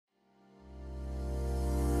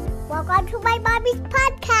Welcome to my mommy's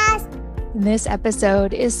podcast. This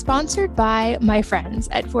episode is sponsored by my friends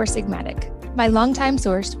at Four Sigmatic, my longtime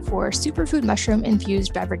source for superfood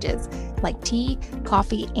mushroom-infused beverages like tea,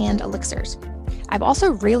 coffee, and elixirs. I've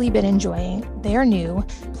also really been enjoying their new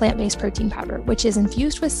plant-based protein powder, which is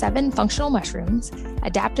infused with 7 functional mushrooms,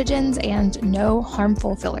 adaptogens, and no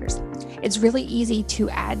harmful fillers. It's really easy to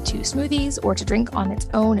add to smoothies or to drink on its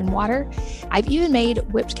own in water. I've even made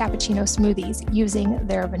whipped cappuccino smoothies using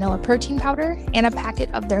their vanilla protein powder and a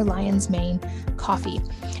packet of their Lion's Mane coffee.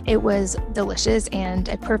 It was delicious and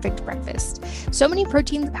a perfect breakfast. So many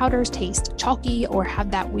protein powders taste chalky or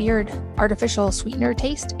have that weird artificial sweetener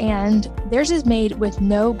taste, and theirs is made with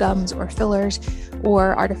no gums or fillers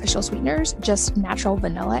or artificial sweeteners, just natural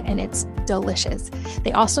vanilla, and it's delicious.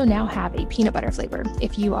 They also now have a peanut butter flavor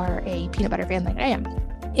if you are a peanut butter fan like I am.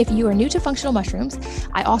 If you are new to functional mushrooms,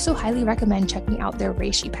 I also highly recommend checking out their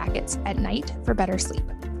reishi packets at night for better sleep.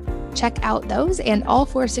 Check out those and all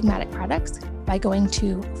Four Sigmatic products by going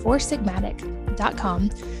to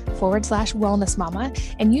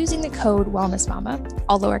foursigmatic.com/wellnessmama and using the code wellnessmama,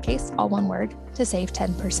 all lowercase, all one word, to save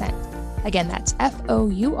 10%. Again, that's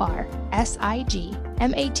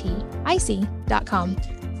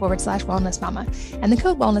foursigmatic.com/wellnessmama and the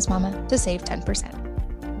code wellnessmama to save 10%.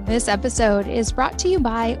 This episode is brought to you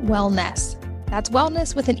by Wellness. That's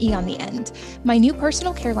wellness with an E on the end. My new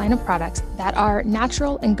personal care line of products that are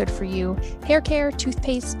natural and good for you: hair care,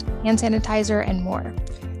 toothpaste, hand sanitizer, and more.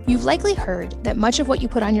 You've likely heard that much of what you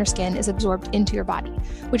put on your skin is absorbed into your body,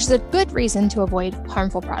 which is a good reason to avoid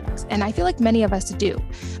harmful products, and I feel like many of us do.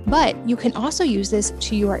 But you can also use this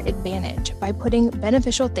to your advantage by putting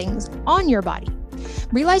beneficial things on your body.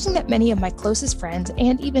 Realizing that many of my closest friends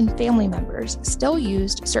and even family members still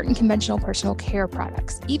used certain conventional personal care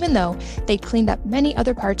products, even though they cleaned up many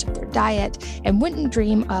other parts of their diet and wouldn't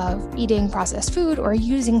dream of eating processed food or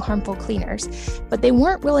using harmful cleaners, but they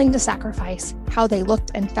weren't willing to sacrifice how they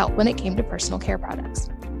looked and felt when it came to personal care products.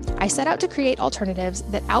 I set out to create alternatives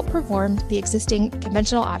that outperformed the existing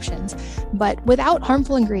conventional options, but without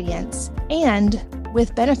harmful ingredients and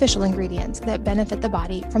with beneficial ingredients that benefit the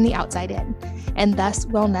body from the outside in, and thus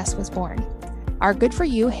Wellness was born. Our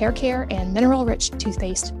good-for-you hair care and mineral-rich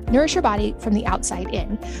toothpaste nourish your body from the outside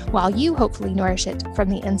in, while you hopefully nourish it from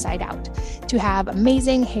the inside out to have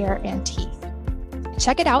amazing hair and teeth.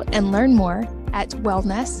 Check it out and learn more at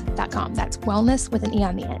wellness.com. That's wellness with an E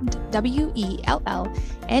on the end,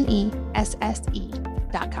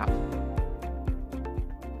 WELLNESSE.com.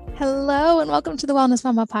 Hello, and welcome to the Wellness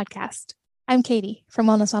Mama podcast. I'm Katie from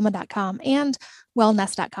wellnessmama.com and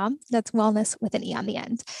wellness.com. That's wellness with an E on the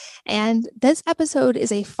end. And this episode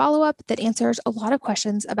is a follow-up that answers a lot of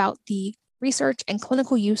questions about the research and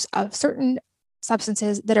clinical use of certain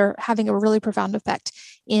substances that are having a really profound effect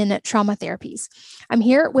in trauma therapies. I'm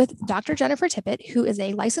here with Dr. Jennifer Tippett, who is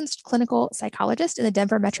a licensed clinical psychologist in the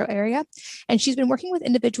Denver metro area, and she's been working with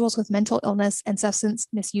individuals with mental illness and substance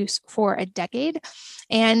misuse for a decade.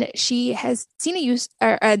 And she has seen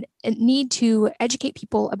a need to educate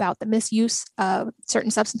people about the misuse of certain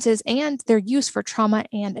substances and their use for trauma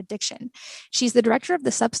and addiction. She's the director of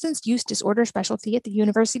the Substance Use Disorder Specialty at the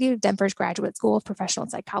University of Denver's Graduate School of Professional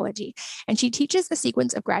Psychology, and she teaches a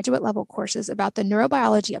sequence of graduate level courses about the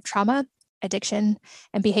neurobiology of trauma, addiction,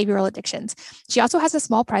 and behavioral addictions. She also has a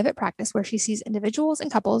small private practice where she sees individuals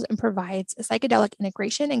and couples and provides psychedelic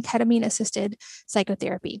integration and ketamine-assisted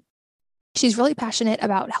psychotherapy. She's really passionate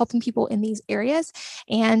about helping people in these areas,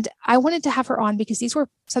 and I wanted to have her on because these were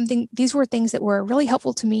things that were really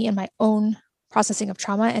helpful to me in my own processing of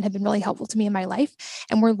trauma and have been really helpful to me in my life.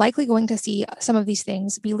 And we're likely going to see some of these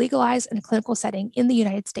things be legalized in a clinical setting in the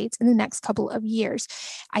United States in the next couple of years.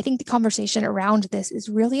 I think the conversation around this is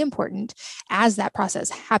really important as that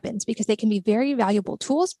process happens because they can be very valuable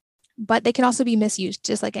tools, but they can also be misused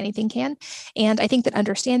just like anything can. And I think that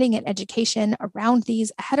understanding and education around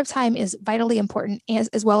these ahead of time is vitally important,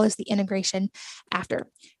 as well as the integration after.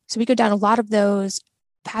 So we go down a lot of those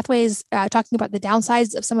pathways, talking about the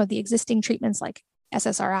downsides of some of the existing treatments like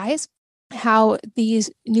SSRIs, how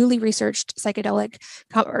these newly researched psychedelic,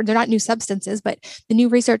 or they're not new substances, but the new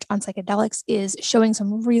research on psychedelics is showing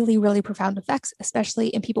some really, really profound effects, especially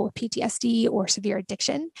in people with PTSD or severe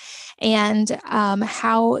addiction, and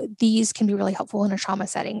how these can be really helpful in a trauma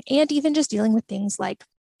setting, and even just dealing with things like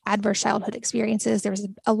adverse childhood experiences. There was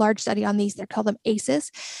a large study on these. They're called them ACEs.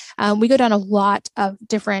 We go down a lot of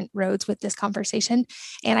different roads with this conversation,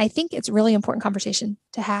 and I think it's a really important conversation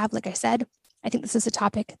to have. Like I said, I think this is a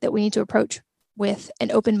topic that we need to approach with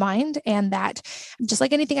an open mind, and that just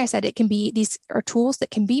like anything I said, these are tools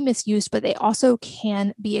that can be misused, but they also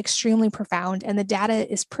can be extremely profound. And the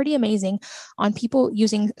data is pretty amazing on people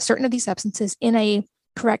using certain of these substances in a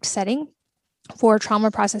correct setting for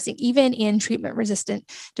trauma processing, even in treatment-resistant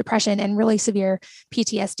depression and really severe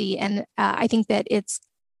PTSD. And I think that it's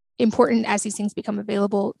important as these things become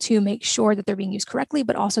available to make sure that they're being used correctly,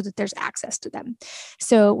 but also that there's access to them.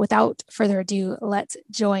 So without further ado, let's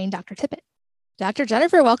join Dr. Tippett. Dr.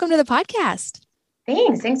 Jennifer, welcome to the podcast.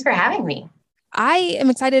 Thanks for having me. I am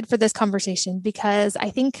excited for this conversation because I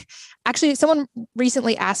think actually someone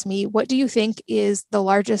recently asked me, what do you think is the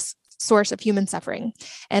largest source of human suffering?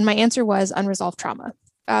 And my answer was unresolved trauma,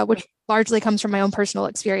 which largely comes from my own personal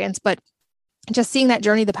experience. But just seeing that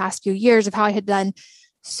journey the past few years of how I had done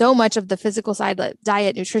so much of the physical side, like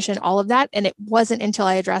diet, nutrition, all of that. And it wasn't until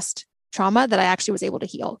I addressed trauma that I actually was able to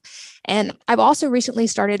heal. And I've also recently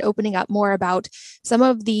started opening up more about some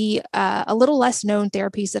of the a little less known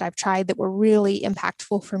therapies that I've tried that were really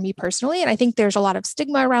impactful for me personally. And I think there's a lot of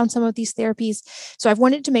stigma around some of these therapies. So I've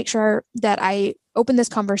wanted to make sure that I open this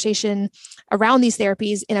conversation around these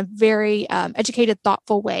therapies in a very educated,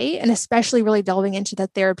 thoughtful way, and especially really delving into the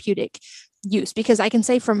therapeutic use, because I can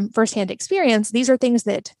say from firsthand experience, these are things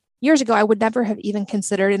that years ago I would never have even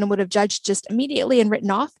considered and would have judged just immediately and written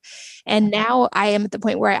off. And now I am at the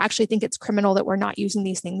point where I actually think it's criminal that we're not using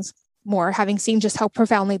these things more, having seen just how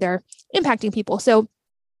profoundly they're impacting people. So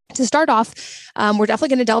to start off, we're definitely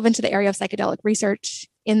going to delve into the area of psychedelic research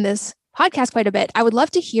in this podcast quite a bit. I would love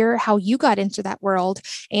to hear how you got into that world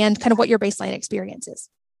and kind of what your baseline experience is.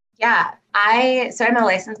 Yeah, I'm a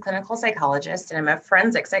licensed clinical psychologist and I'm a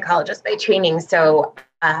forensic psychologist by training. So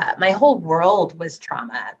my whole world was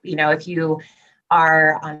trauma. You know, if you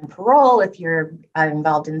are on parole, if you're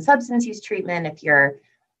involved in substance use treatment, if you're a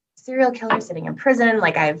serial killer sitting in prison,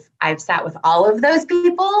 like I've sat with all of those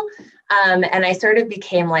people, and I sort of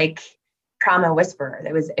became like trauma whisperer.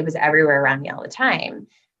 It was everywhere around me all the time.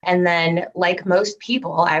 And then, like most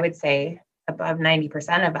people, I would say above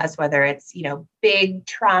 90% of us, whether it's, big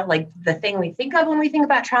trauma, like the thing we think of when we think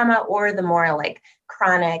about trauma, or the more like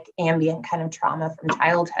chronic ambient kind of trauma from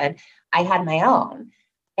childhood, I had my own.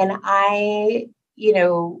 And I,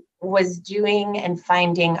 was doing and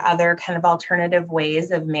finding other kind of alternative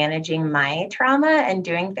ways of managing my trauma and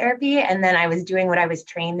doing therapy. And then I was doing what I was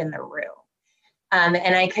trained in the room.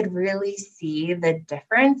 And I could really see the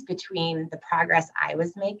difference between the progress I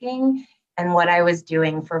was making and what I was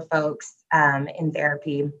doing for folks in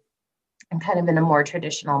therapy and kind of in a more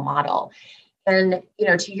traditional model. And,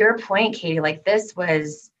 to your point, Katie, like this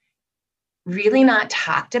was really not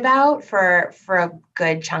talked about for a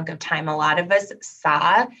good chunk of time. A lot of us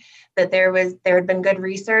saw that there had been good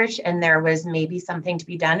research and there was maybe something to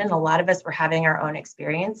be done. And a lot of us were having our own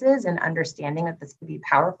experiences and understanding that this could be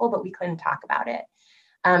powerful, but we couldn't talk about it.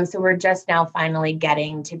 So we're just now finally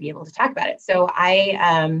getting to be able to talk about it. So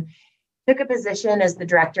I took a position as the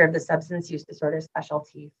director of the substance use disorder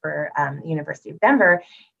specialty for the University of Denver.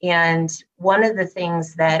 And one of the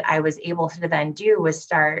things that I was able to then do was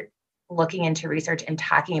start looking into research and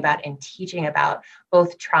talking about and teaching about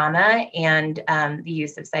both trauma and the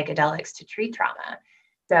use of psychedelics to treat trauma.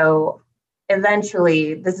 So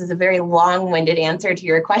eventually, this is a very long-winded answer to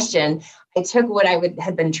your question. I took what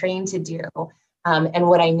had been trained to do and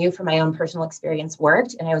what I knew from my own personal experience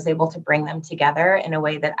worked, and I was able to bring them together in a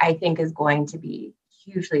way that I think is going to be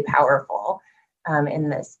hugely powerful in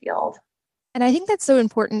this field. And I think that's so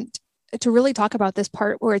important to really talk about this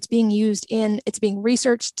part where it's being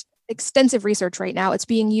researched, extensive research right now. It's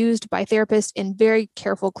being used by therapists in very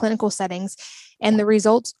careful clinical settings, and the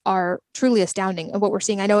results are truly astounding of what we're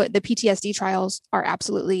seeing. I know the PTSD trials are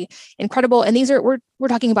absolutely incredible. And these are, we're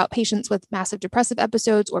talking about patients with massive depressive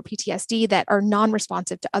episodes or PTSD that are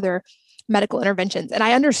non-responsive to other medical interventions. And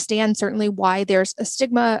I understand certainly why there's a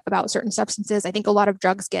stigma about certain substances. I think a lot of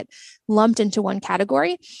drugs get lumped into one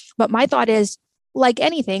category, but my thought is, like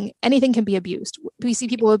anything can be abused. We see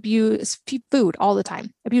people abuse food all the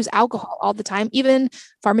time, abuse alcohol all the time. Even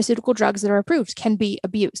pharmaceutical drugs that are approved can be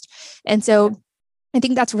abused. And so I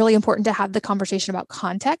think that's really important to have the conversation about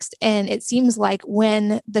context. And it seems like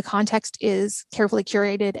when the context is carefully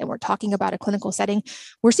curated and we're talking about a clinical setting,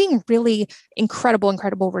 we're seeing really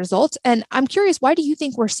incredible results. And I'm curious, why do you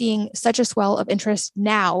think we're seeing such a swell of interest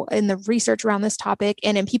now in the research around this topic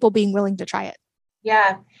and in people being willing to try it?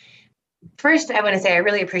 Yeah. First, I want to say I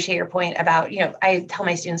really appreciate your point about, I tell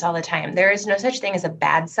my students all the time, there is no such thing as a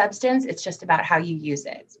bad substance. It's just about how you use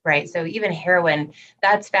it, right? So even heroin,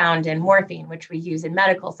 that's found in morphine, which we use in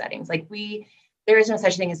medical settings. Like there is no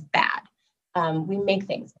such thing as bad. We make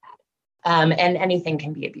things bad. And anything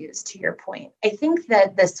can be abused, to your point. I think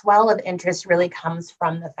that the swell of interest really comes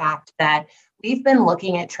from the fact that we've been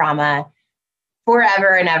looking at trauma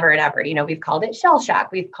forever and ever and ever. We've called it shell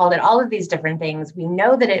shock. We've called it all of these different things. We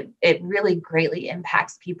know that it really greatly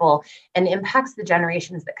impacts people and impacts the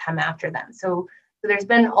generations that come after them. So there's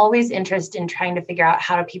been always interest in trying to figure out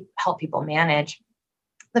how to help people manage.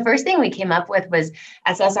 The first thing we came up with was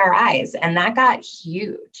SSRIs, and that got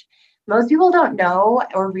huge. Most people don't know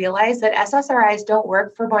or realize that SSRIs don't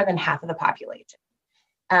work for more than half of the population.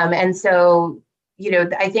 And so,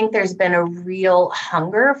 I think there's been a real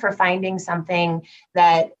hunger for finding something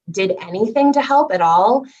that did anything to help at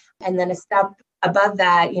all. And then a step above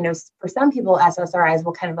that, for some people, SSRIs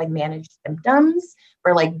will kind of like manage symptoms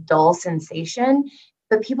or like dull sensation,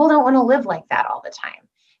 but people don't want to live like that all the time.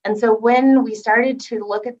 And so when we started to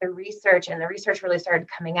look at the research, and the research really started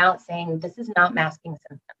coming out saying, this is not masking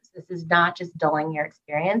symptoms. This is not just dulling your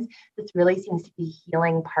experience. This really seems to be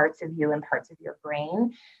healing parts of you and parts of your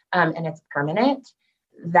brain, and it's permanent.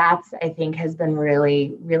 That's, I think, has been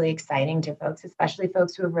really, really exciting to folks, especially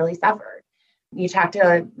folks who have really suffered. You talk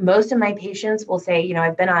to most of my patients will say,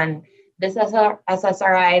 I've been on this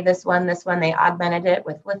SSRI, this one, they augmented it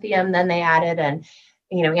with lithium, then they added an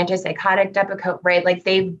antipsychotic Depakote, right? Like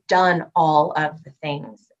they've done all of the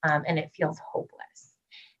things, and it feels hopeless.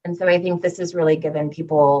 And so I think this has really given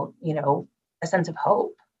people, a sense of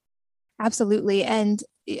hope. Absolutely. And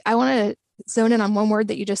I want to zone in on one word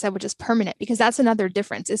that you just said, which is permanent, because that's another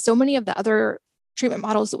difference. Is so many of the other treatment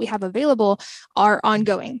models that we have available are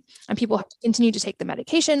ongoing, and people have to continue to take the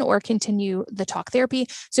medication or continue the talk therapy.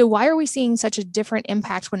 So why are we seeing such a different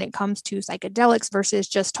impact when it comes to psychedelics versus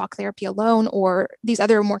just talk therapy alone or these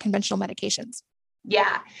other more conventional medications?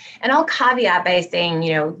 Yeah. And I'll caveat by saying,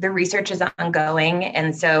 the research is ongoing.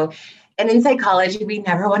 And in psychology, we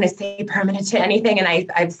never want to say permanent to anything. And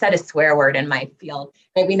I've said a swear word in my field,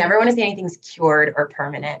 right? We never want to say anything's cured or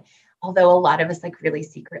permanent. Although a lot of us really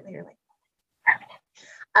secretly are like, permanent.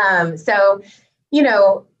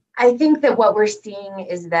 I think that what we're seeing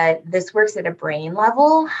is that this works at a brain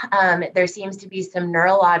level. There seems to be some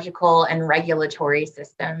neurological and regulatory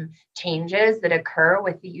system changes that occur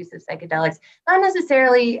with the use of psychedelics. Not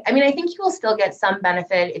necessarily, I think you will still get some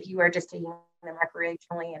benefit if you are just taking them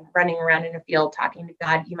recreationally and running around in a field talking to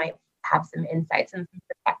God. You might have some insights and some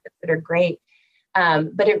perspectives that are great.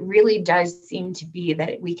 But it really does seem to be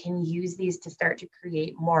that we can use these to start to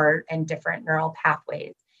create more and different neural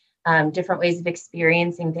pathways. Different ways of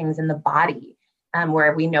experiencing things in the body,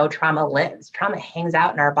 where we know trauma lives. Trauma hangs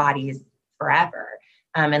out in our bodies forever,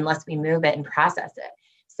 unless we move it and process it.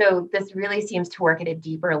 So this really seems to work at a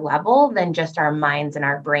deeper level than just our minds and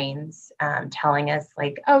our brains telling us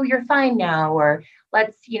like, oh, you're fine now, or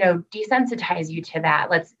let's, desensitize you to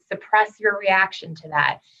that. Let's suppress your reaction to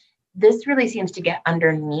that. This really seems to get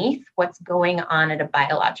underneath what's going on at a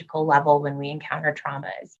biological level when we encounter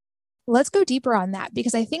traumas. Let's go deeper on that,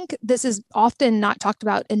 because I think this is often not talked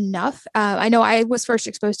about enough. I know I was first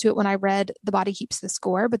exposed to it when I read The Body Keeps the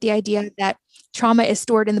Score, but the idea that trauma is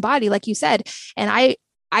stored in the body, like you said, and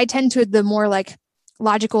I tend to the more like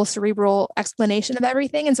logical, cerebral explanation of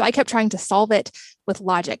everything. And so I kept trying to solve it with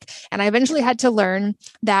logic. And I eventually had to learn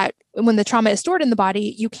that when the trauma is stored in the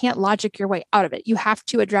body, you can't logic your way out of it. You have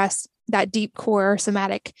to address that deep core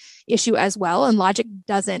somatic issue as well. And logic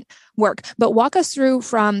doesn't work. But walk us through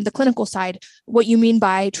from the clinical side, what you mean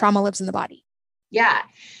by trauma lives in the body. Yeah.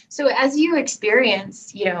 So as you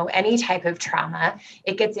experience, any type of trauma,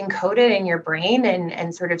 it gets encoded in your brain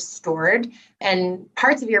and sort of stored. And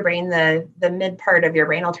parts of your brain, the mid part of your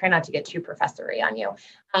brain, I'll try not to get too professory on you.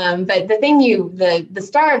 But the thing the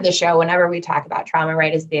star of the show, whenever we talk about trauma,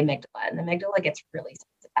 right, is the amygdala. And the amygdala gets really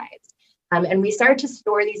sensitized. And we start to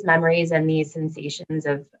store these memories and these sensations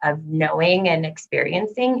of knowing and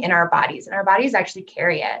experiencing in our bodies. And our bodies actually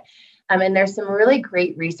carry it. And there's some really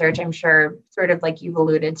great research, I'm sure, sort of like you've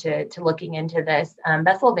alluded to looking into this.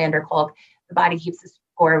 Bessel van der Kolk, The Body Keeps the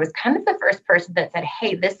Score, was kind of the first person that said,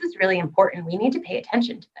 hey, this is really important. We need to pay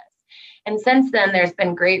attention to this. And since then, there's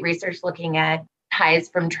been great research looking at ties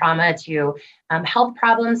from trauma to health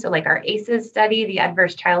problems. So like our ACEs study, the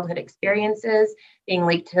adverse childhood experiences being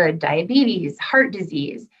linked to diabetes, heart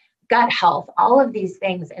disease, gut health, all of these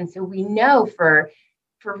things. And so we know for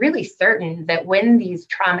really certain that when these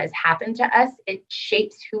traumas happen to us, it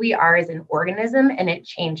shapes who we are as an organism and it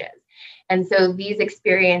changes. And so these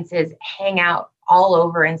experiences hang out all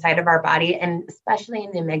over inside of our body, and especially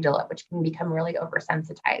in the amygdala, which can become really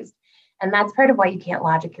oversensitized. And that's part of why you can't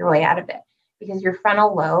logic your way out of it, because your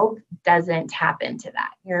frontal lobe doesn't tap into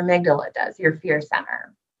that. Your amygdala does, your fear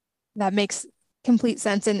center. That makes complete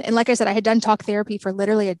sense. And like I said, I had done talk therapy for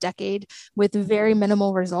literally a decade with very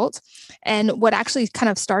minimal results. And what actually kind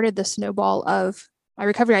of started the snowball of my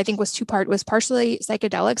recovery, I think was partially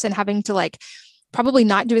psychedelics and having to like probably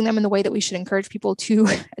not doing them in the way that we should encourage people to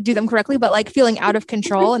do them correctly, but like feeling out of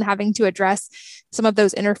control and having to address some of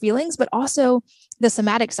those inner feelings, but also the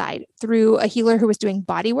somatic side through a healer who was doing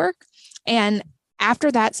body work. And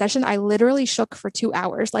after that session, I literally shook for 2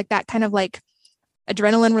 hours, like that kind of like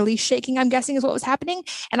adrenaline release shaking, I'm guessing is what was happening.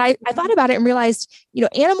 And I thought about it and realized,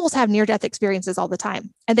 animals have near-death experiences all the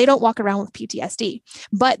time and they don't walk around with PTSD,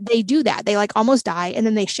 but they do that. They like almost die and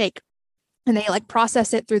then they shake and they like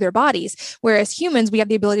process it through their bodies. Whereas humans, we have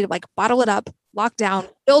the ability to like bottle it up, lock down,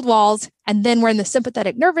 build walls, and then we're in the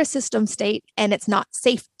sympathetic nervous system state and it's not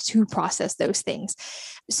safe to process those things.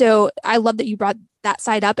 So I love that you brought that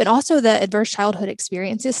side up, and also the adverse childhood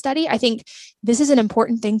experiences study. I think this is an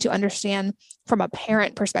important thing to understand from a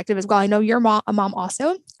parent perspective as well. I know you're a mom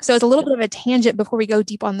also. So it's a little bit of a tangent before we go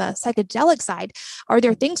deep on the psychedelic side. Are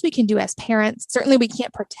there things we can do as parents? Certainly we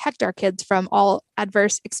can't protect our kids from all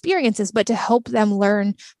adverse experiences, but to help them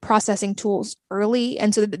learn processing tools early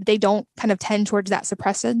and so that they don't kind of tend towards that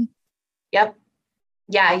suppressing. Yep.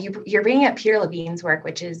 Yeah, you're bringing up Peter Levine's work,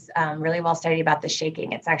 which is really well studied about the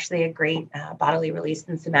shaking. It's actually a great bodily release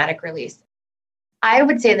and somatic release. I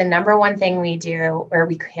would say the number one thing we do, or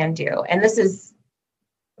we can do, and this is,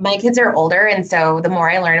 my kids are older, and so the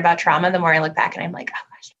more I learn about trauma, the more I look back and I'm like, oh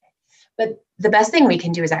gosh. But the best thing we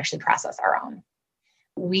can do is actually process our own.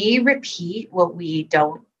 We repeat what we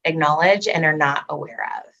don't acknowledge and are not aware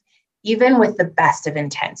of. Even with the best of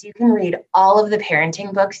intents, you can read all of the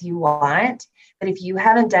parenting books you want, but if you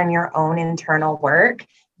haven't done your own internal work,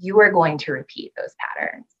 you are going to repeat those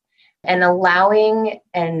patterns. And allowing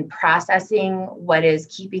and processing what is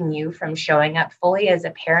keeping you from showing up fully as a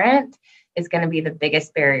parent is going to be the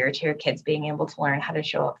biggest barrier to your kids being able to learn how to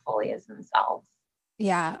show up fully as themselves.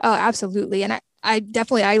 Yeah. Oh, absolutely. And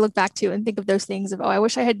I look back to and think of those things of, I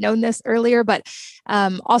wish I had known this earlier, but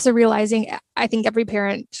also realizing I think every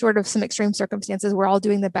parent, short of some extreme circumstances, we're all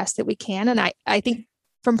doing the best that we can. And I think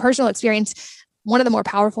from personal experience, one of the more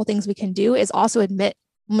powerful things we can do is also admit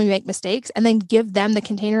when we make mistakes and then give them the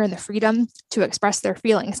container and the freedom to express their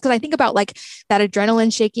feelings. Because I think about like that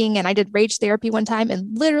adrenaline shaking, and I did rage therapy one time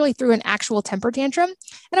and literally threw an actual temper tantrum.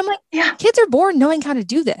 And I'm like, yeah, kids are born knowing how to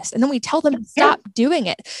do this. And then we tell them to stop doing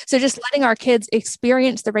it. So just letting our kids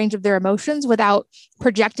experience the range of their emotions without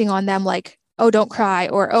projecting on them like, oh, don't cry,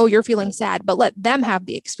 or, oh, you're feeling sad, but let them have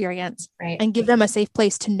the experience and give them a safe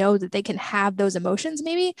place to know that they can have those emotions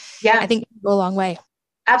maybe. Yeah. I think it'll go a long way.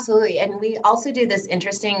 Absolutely. And we also do this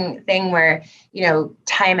interesting thing where,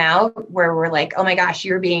 time out, where we're like, oh my gosh,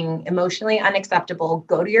 you're being emotionally unacceptable.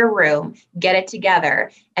 Go to your room, get it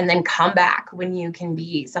together, and then come back when you can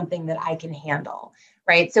be something that I can handle.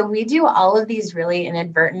 Right. So we do all of these really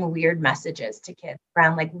inadvertent, weird messages to kids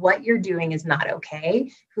around like what you're doing is not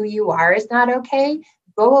okay. Who you are is not okay.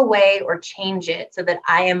 Go away or change it so that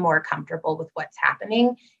I am more comfortable with what's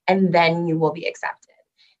happening. And then you will be accepted.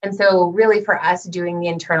 And so really for us doing the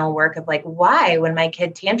internal work of like, why, when my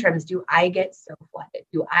kid tantrums, do I get so flooded?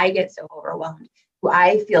 Do I get so overwhelmed? Do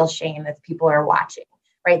I feel shame if people are watching?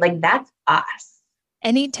 Right. Like that's us.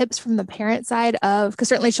 Any tips from the parent side of, because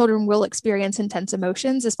certainly children will experience intense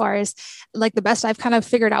emotions, as far as like the best I've kind of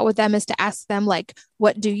figured out with them is to ask them like,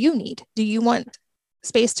 what do you need? Do you want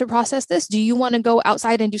space to process this? Do you want to go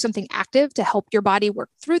outside and do something active to help your body work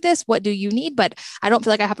through this? What do you need? But I don't feel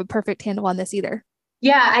like I have a perfect handle on this either.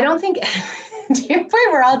 Yeah, I don't think, to your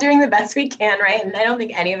point, we're all doing the best we can, right? And I don't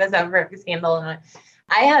think any of us have a perfect handle on it.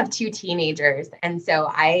 I have 2 teenagers, and so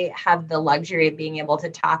I have the luxury of being able to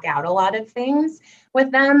talk out a lot of things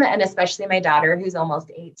with them, and especially my daughter, who's almost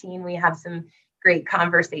 18. We have some great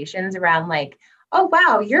conversations around like, oh,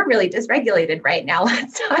 wow, you're really dysregulated right now.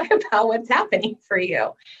 Let's talk about what's happening for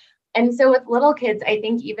you. And so with little kids, I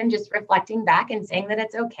think even just reflecting back and saying that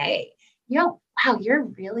it's okay. Wow, you're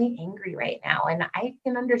really angry right now. And I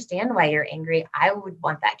can understand why you're angry. I would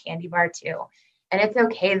want that candy bar too. And it's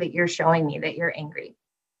okay that you're showing me that you're angry,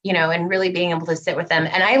 and really being able to sit with them.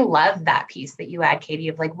 And I love that piece that you add, Katie,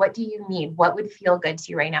 of like, what do you need? What would feel good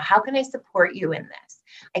to you right now? How can I support you in this?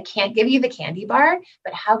 I can't give you the candy bar,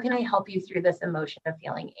 but how can I help you through this emotion of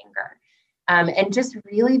feeling anger? And just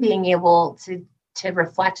really being able to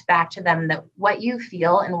reflect back to them that what you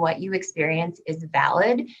feel and what you experience is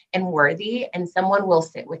valid and worthy, and someone will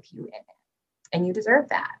sit with you in it. And you deserve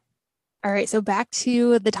that. All right, so back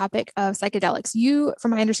to the topic of psychedelics. You,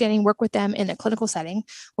 from my understanding, work with them in a clinical setting,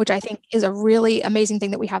 which I think is a really amazing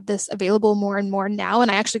thing that we have this available more and more now.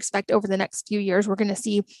 And I actually expect over the next few years, we're going to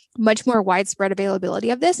see much more widespread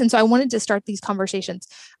availability of this. And so I wanted to start these conversations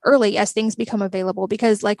early as things become available,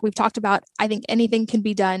 because like we've talked about, I think anything can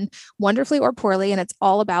be done wonderfully or poorly. And it's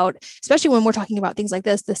all about, especially when we're talking about things like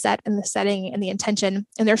this, the set and the setting and the intention.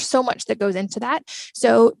 And there's so much that goes into that.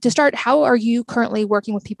 So to start, how are you currently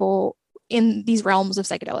working with people in these realms of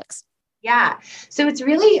psychedelics? Yeah. So it's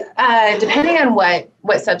really depending on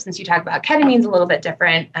what substance you talk about. Ketamine's a little bit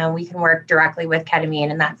different. We can work directly with ketamine,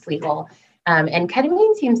 and that's legal. And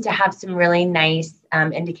ketamine seems to have some really nice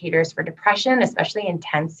indicators for depression, especially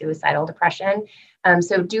intense suicidal depression.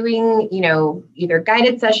 So doing, either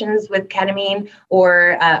guided sessions with ketamine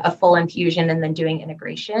or a full infusion and then doing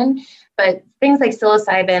integration. But things like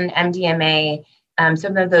psilocybin, MDMA,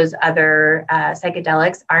 some of those other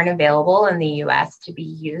psychedelics aren't available in the US to be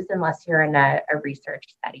used unless you're in a research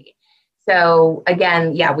study. So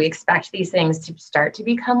again, yeah, we expect these things to start to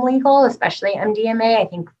become legal, especially MDMA. I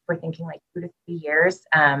think we're thinking like 2 to 3 years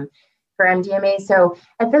for MDMA. So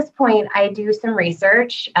at this point, I do some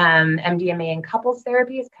research. MDMA and couples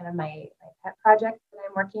therapy is kind of my pet project that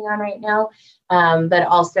I'm working on right now, but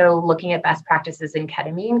also looking at best practices in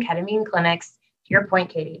ketamine clinics. To your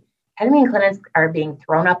point, Katie, ketamine clinics are being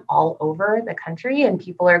thrown up all over the country, and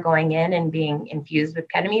people are going in and being infused with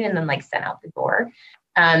ketamine and then like sent out the door.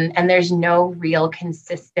 And there's no real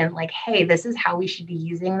consistent, like, hey, this is how we should be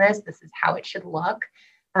using this. This is how it should look.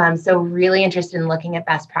 So really interested in looking at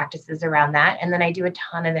best practices around that. And then I do a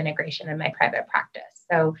ton of integration in my private practice.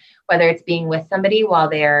 So whether it's being with somebody while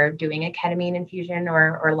they're doing a ketamine infusion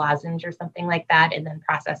or lozenge or something like that, and then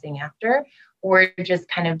processing after, or just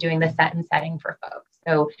kind of doing the set and setting for folks.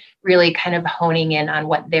 So really kind of honing in on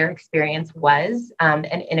what their experience was and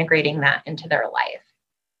integrating that into their life.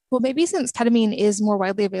 Well, maybe since ketamine is more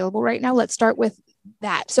widely available right now, let's start with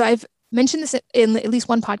that. So I've mentioned this in at least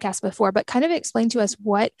one podcast before, but kind of explain to us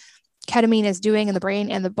what ketamine is doing in the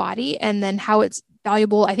brain and the body, and then how it's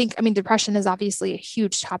valuable. I mean, depression is obviously a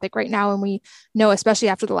huge topic right now. And we know, especially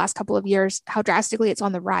after the last couple of years, how drastically it's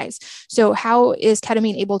on the rise. So how is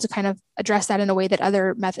ketamine able to kind of address that in a way that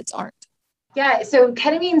other methods aren't? Yeah, so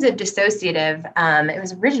ketamine's a dissociative. It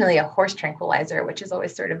was originally a horse tranquilizer, which is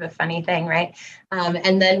always sort of a funny thing, right?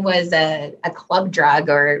 And then was a club drug,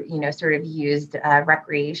 or, sort of used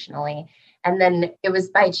recreationally. And then it was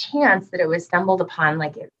by chance that it was stumbled upon,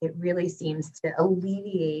 like it really seems to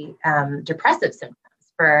alleviate depressive symptoms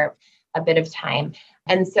for a bit of time.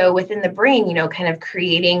 And so within the brain, kind of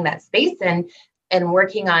creating that space and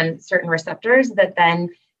working on certain receptors that then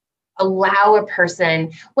allow a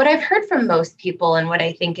person, what I've heard from most people, and what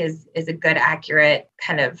I think is a good, accurate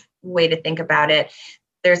kind of way to think about it,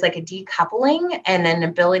 there's like a decoupling and an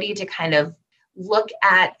ability to kind of look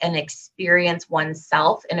at and experience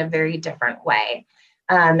oneself in a very different way.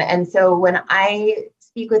 And so when I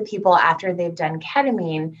speak with people after they've done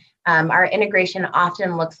ketamine, our integration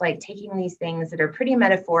often looks like taking these things that are pretty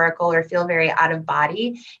metaphorical or feel very out of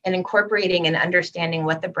body and incorporating and understanding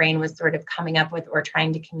what the brain was sort of coming up with or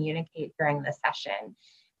trying to communicate during the session.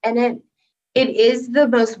 And it is the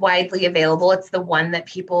most widely available. It's the one that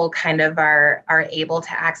people kind of are able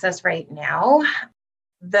to access right now.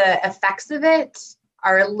 The effects of it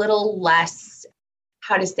are a little less,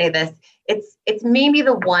 how to say this, it's maybe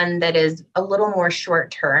the one that is a little more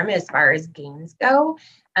short term as far as gains go.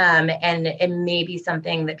 And it may be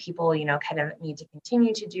something that people, kind of need to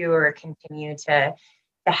continue to do or continue to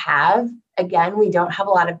have. Again, we don't have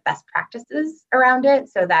a lot of best practices around it.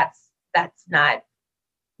 So that's not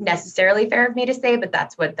necessarily fair of me to say, but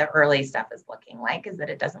that's what the early stuff is looking like, is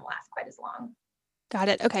that it doesn't last quite as long. Got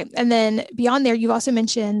it. Okay. And then beyond there, you've also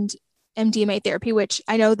mentioned MDMA therapy, which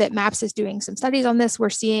I know that MAPS is doing some studies on this. We're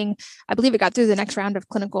seeing, I believe it got through the next round of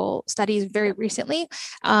clinical studies very recently.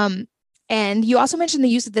 And you also mentioned the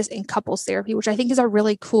use of this in couples therapy, which I think is a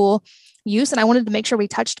really cool use. And I wanted to make sure we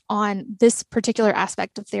touched on this particular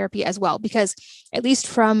aspect of therapy as well, because at least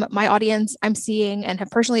from my audience, I'm seeing and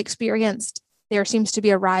have personally experienced, there seems to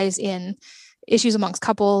be a rise in issues amongst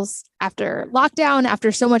couples after lockdown,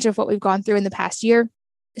 after so much of what we've gone through in the past year.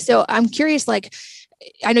 So I'm curious,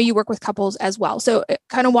 I know you work with couples as well. So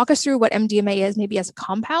kind of walk us through what MDMA is, maybe as a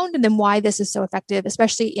compound, and then why this is so effective,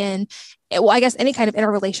 especially in, I guess, any kind of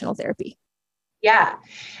interrelational therapy. Yeah.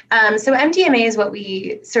 So MDMA is what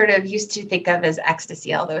we sort of used to think of as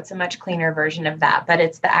ecstasy, although it's a much cleaner version of that, but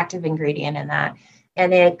it's the active ingredient in that.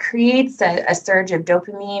 And it creates a surge of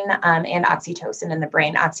dopamine and oxytocin in the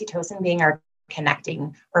brain, oxytocin being our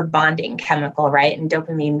connecting or bonding chemical, right? And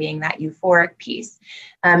dopamine being that euphoric piece.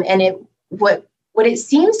 And what it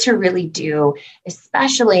seems to really do,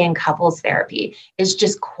 especially in couples therapy, is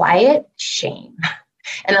just quiet shame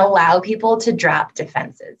and allow people to drop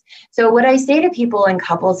defenses. So what I say to people in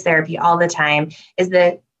couples therapy all the time is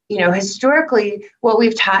that, historically, what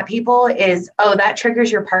we've taught people is, oh, that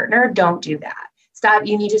triggers your partner. Don't do that. Stop.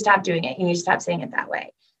 You need to stop doing it. You need to stop saying it that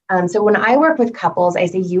way. So when I work with couples, I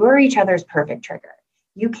say, you are each other's perfect trigger.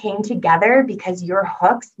 You came together because your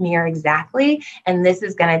hooks mirror exactly, and this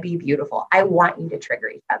is going to be beautiful. I want you to trigger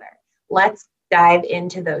each other. Let's dive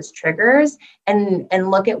into those triggers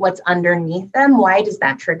and look at what's underneath them. Why does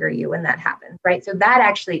that trigger you when that happens, right? So that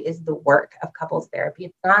actually is the work of couples therapy.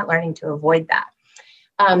 It's not learning to avoid that.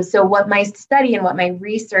 So what my study and what my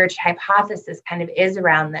research hypothesis kind of is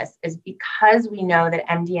around this is because we know that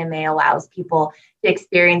MDMA allows people to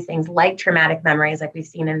experience things like traumatic memories, like we've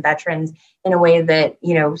seen in veterans, in a way that,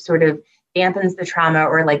 sort of dampens the trauma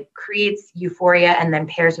or like creates euphoria and then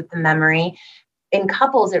pairs with the memory. In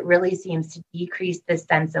couples, it really seems to decrease this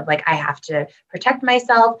sense of like, I have to protect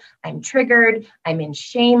myself, I'm triggered, I'm in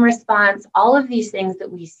shame response, all of these things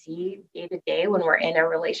that we see day to day when we're in a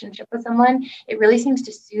relationship with someone. It really seems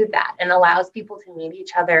to soothe that and allows people to meet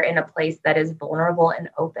each other in a place that is vulnerable and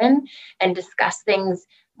open and discuss things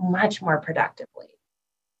much more productively.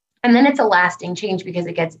 And then it's a lasting change because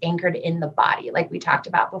it gets anchored in the body, like we talked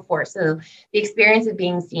about before. So the experience of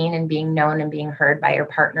being seen and being known and being heard by your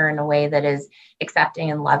partner in a way that is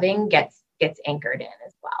accepting and loving gets anchored in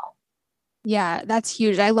as well. Yeah, that's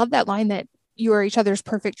huge. I love that line that you are each other's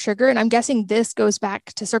perfect trigger. And I'm guessing this goes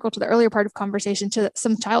back to circle to the earlier part of conversation to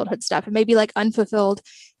some childhood stuff and maybe like unfulfilled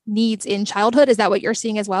needs in childhood. Is that what you're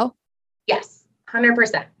seeing as well? Yes,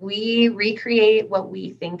 100%. We recreate what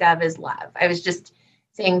we think of as love. I was just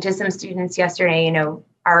saying to some students yesterday,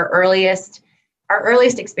 our earliest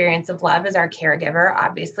experience of love is our caregiver,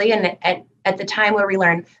 obviously. And at the time where we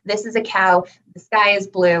learn this is a cow, the sky is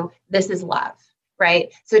blue, this is love,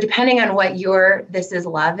 right? So depending on what your this is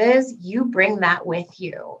love is, you bring that with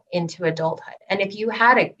you into adulthood. And if you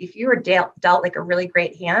were dealt like a really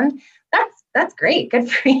great hand, that's great.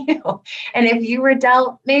 Good for you. And if you were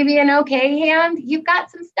dealt maybe an okay hand, you've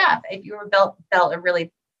got some stuff. If you were dealt a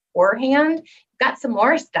really poor hand, you've got some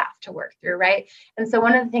more stuff to work through, right? And so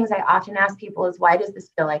one of the things I often ask people is, why does this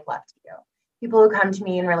feel like love to you? People who come to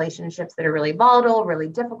me in relationships that are really volatile, really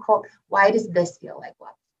difficult, why does this feel like love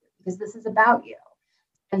to you? Because this is about you.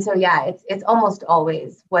 And so, yeah, it's almost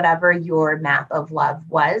always whatever your map of love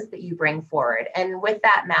was that you bring forward. And with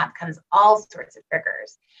that map comes all sorts of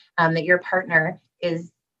triggers that your partner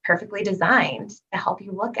is perfectly designed to help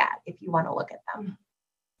you look at if you want to look at them.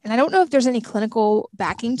 And I don't know if there's any clinical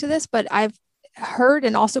backing to this, but I've heard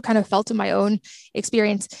and also kind of felt in my own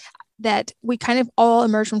experience that we kind of all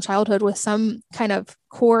emerge from childhood with some kind of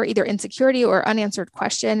core, either insecurity or unanswered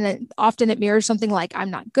question. And often it mirrors something like, I'm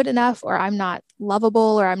not good enough, or I'm not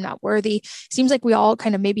lovable, or I'm not worthy. Seems like we all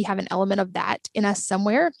kind of maybe have an element of that in us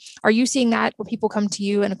somewhere. Are you seeing that when people come to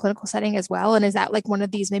you in a clinical setting as well? And is that like one of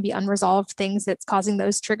these maybe unresolved things that's causing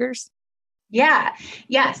those triggers? Yeah,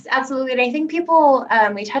 yes, absolutely. And I think people,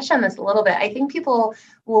 we touched on this a little bit. I think people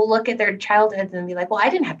will look at their childhoods and be like, well, I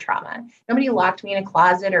didn't have trauma. Nobody locked me in a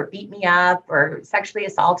closet or beat me up or sexually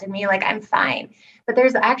assaulted me. Like, I'm fine. But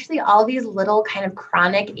there's actually all these little kind of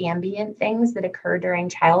chronic ambient things that occur during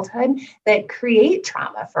childhood that create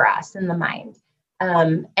trauma for us in the mind.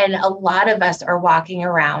 And a lot of us are walking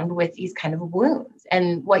around with these kind of wounds.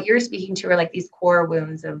 And what you're speaking to are like these core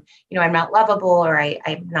wounds of, I'm not lovable, or I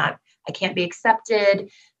can't be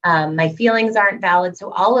accepted. My feelings aren't valid.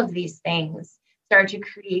 So all of these things start to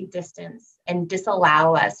create distance and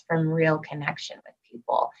disallow us from real connection with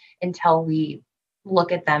people until we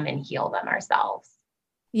look at them and heal them ourselves.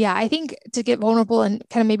 Yeah, I think to get vulnerable and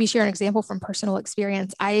kind of maybe share an example from personal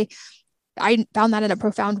experience, I found that in a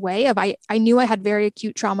profound way of I knew I had very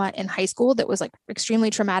acute trauma in high school that was like extremely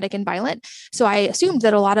traumatic and violent. So I assumed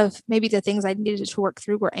that a lot of maybe the things I needed to work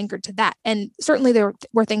through were anchored to that. And certainly there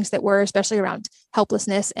were things that were, especially around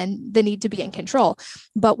helplessness and the need to be in control.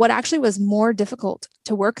 But what actually was more difficult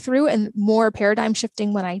to work through and more paradigm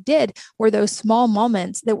shifting when I did were those small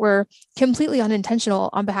moments that were completely unintentional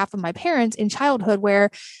on behalf of my parents in childhood, where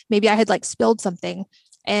maybe I had like spilled something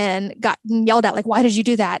and got yelled at, like, why did you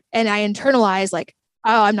do that? And I internalized like,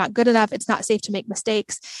 oh, I'm not good enough. It's not safe to make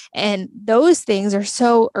mistakes. And those things are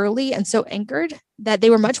so early and so anchored that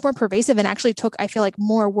they were much more pervasive and actually took, I feel like,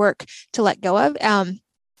 more work to let go of.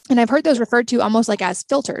 And I've heard those referred to almost like as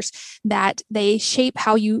filters, that they shape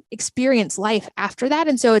how you experience life after that.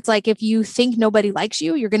 And so it's like, if you think nobody likes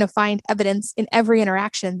you, you're going to find evidence in every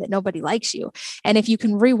interaction that nobody likes you. And if you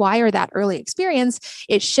can rewire that early experience,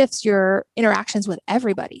 it shifts your interactions with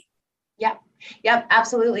everybody. Yep. Yep,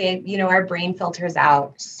 absolutely. Our brain filters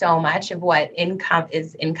out so much of what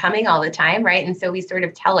is incoming all the time, right? And so we sort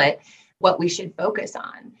of tell it what we should focus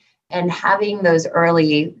on. And having those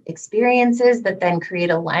early experiences that then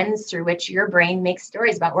create a lens through which your brain makes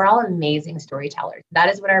stories about. We're all amazing storytellers. That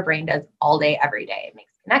is what our brain does all day, every day. It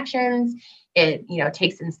makes connections. It,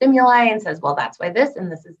 takes in stimuli and says, well, that's why this,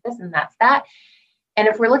 and this is this, and that's that. And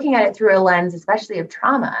if we're looking at it through a lens, especially of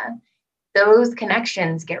trauma, those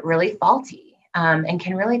connections get really faulty. And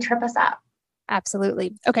can really trip us up.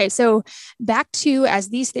 Absolutely. Okay. So back to, as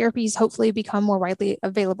these therapies hopefully become more widely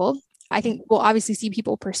available, I think we'll obviously see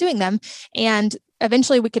people pursuing them. And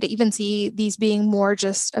eventually we could even see these being more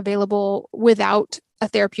just available without a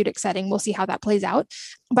therapeutic setting. We'll see how that plays out.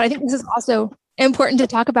 But I think this is also important to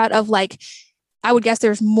talk about I would guess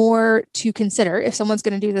there's more to consider if someone's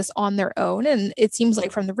going to do this on their own. And it seems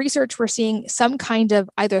like from the research, we're seeing some kind of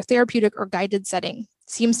either therapeutic or guided setting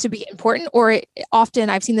seems to be important, or often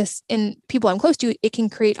I've seen this in people I'm close to, it can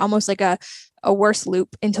create almost like a worse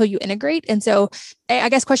loop until you integrate. And so I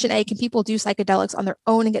guess question A, can people do psychedelics on their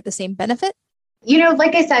own and get the same benefit?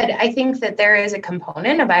 Like I said, I think that there is a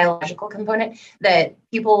biological component, that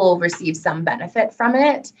people will receive some benefit from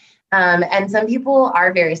it. And some people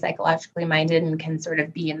are very psychologically minded and can sort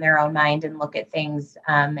of be in their own mind and look at things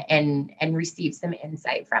and receive some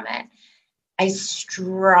insight from it. I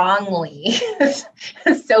strongly,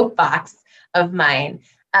 soapbox of mine,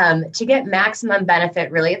 to get maximum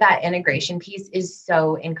benefit, really that integration piece is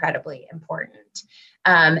so incredibly important.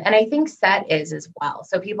 And I think set is as well.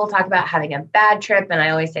 So people talk about having a bad trip, and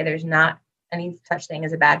I always say there's not any such thing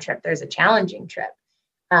as a bad trip. There's a challenging trip.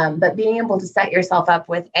 But being able to set yourself up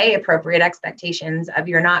with appropriate expectations of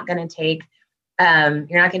you're not going to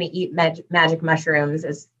eat magic mushrooms,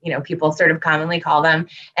 as people sort of commonly call them,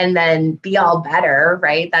 and then be all better,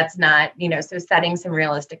 right? That's not, so setting some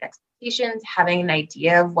realistic expectations, having an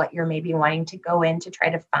idea of what you're maybe wanting to go in to try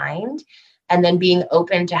to find, and then being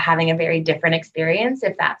open to having a very different experience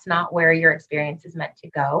if that's not where your experience is meant to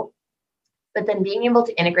go. But then being able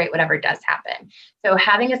to integrate whatever does happen. So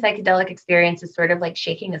having a psychedelic experience is sort of like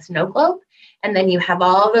shaking a snow globe, and then you have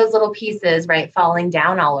all those little pieces, right, falling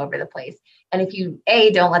down all over the place. And if you,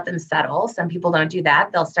 don't let them settle, some people don't do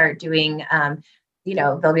that. They'll start doing,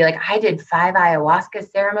 they'll be like, I did 5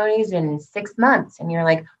 ayahuasca ceremonies in 6 months. And you're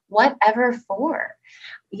like, whatever for,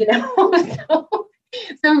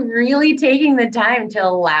 So really taking the time to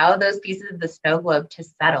allow those pieces of the snow globe to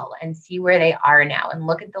settle and see where they are now and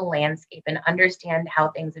look at the landscape and understand how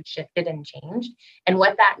things have shifted and changed and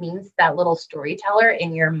what that means to that little storyteller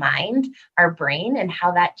in your mind, our brain, and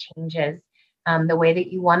how that changes the way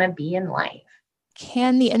that you want to be in life.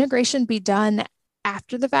 Can the integration be done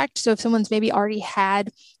after the fact? So if someone's maybe already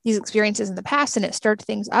had these experiences in the past and it stirred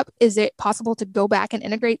things up, is it possible to go back and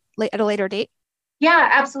integrate at a later date? Yeah,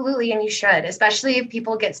 absolutely. And you should, especially if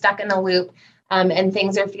people get stuck in a loop and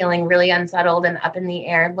things are feeling really unsettled and up in the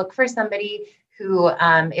air. Look for somebody who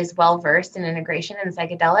is well-versed in integration and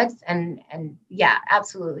psychedelics. And yeah,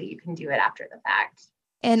 absolutely. You can do it after the fact.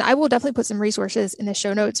 And I will definitely put some resources in the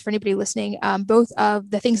show notes for anybody listening, both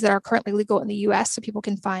of the things that are currently legal in the US so people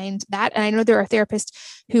can find that. And I know there are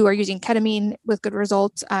therapists who are using ketamine with good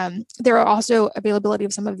results. There are also availability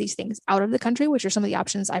of some of these things out of the country, which are some of the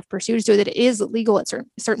options I've pursued, so that it is legal at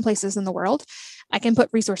certain places in the world. I can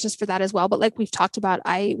put resources for that as well. But like we've talked about,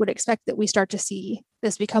 I would expect that we start to see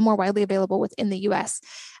this become more widely available within the US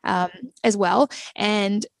as well.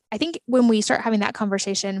 And I think when we start having that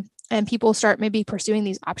conversation and people start maybe pursuing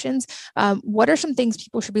these options, what are some things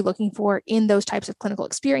people should be looking for in those types of clinical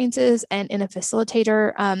experiences and in a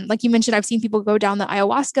facilitator? Like you mentioned, I've seen people go down the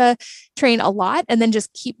ayahuasca train a lot and then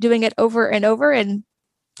just keep doing it over and over. And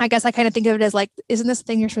I guess I kind of think of it as like, isn't this a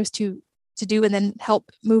thing you're supposed to do and then help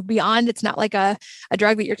move beyond? It's not like a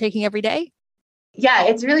drug that you're taking every day. Yeah,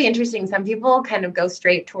 it's really interesting. Some people kind of go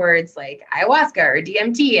straight towards like ayahuasca or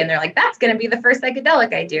DMT, and they're like, that's going to be the first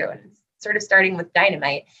psychedelic I do. And it's sort of starting with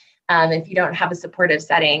dynamite. If you don't have a supportive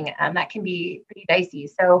setting, that can be pretty dicey.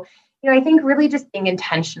 So, I think really just being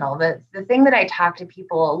intentional. The thing that I talk to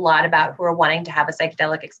people a lot about who are wanting to have a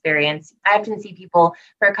psychedelic experience, I often see people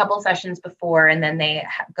for a couple sessions before, and then they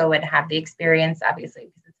go and have the experience, obviously,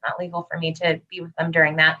 because it's not legal for me to be with them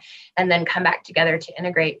during that, and then come back together to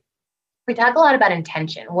integrate. We talk a lot about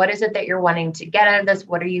intention. What is it that you're wanting to get out of this?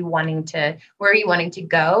 Where are you wanting to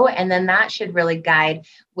go? And then that should really guide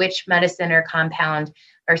which medicine or compound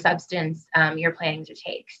or substance you're planning to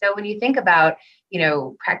take. So when you think about,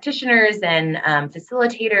 practitioners and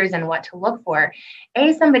facilitators and what to look for,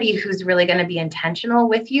 somebody who's really going to be intentional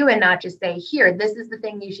with you and not just say, here, this is the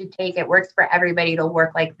thing you should take. It works for everybody. It'll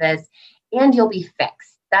work like this, and you'll be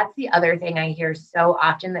fixed. That's the other thing I hear so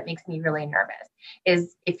often that makes me really nervous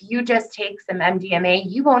is if you just take some MDMA,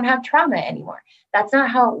 you won't have trauma anymore. That's not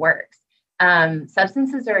how it works.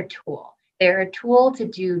 Substances are a tool. They're a tool to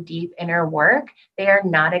do deep inner work. They are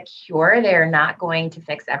not a cure. They are not going to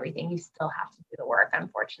fix everything. You still have to do the work,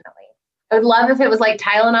 unfortunately. I would love if it was like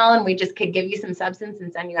Tylenol and we just could give you some substance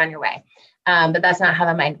and send you on your way. But that's not how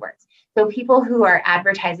the mind works. So people who are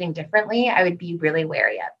advertising differently, I would be really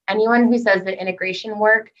wary of. Anyone who says that integration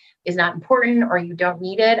work is not important or you don't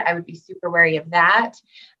need it, I would be super wary of that.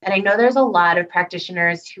 And I know there's a lot of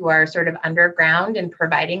practitioners who are sort of underground in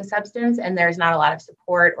providing substance, and there's not a lot of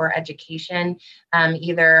support or education,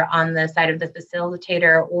 either on the side of the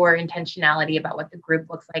facilitator or intentionality about what the group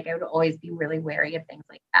looks like. I would always be really wary of things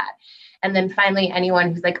like that. And then finally,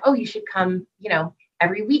 anyone who's like, oh, you should come,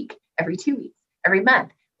 every week, every 2 weeks, every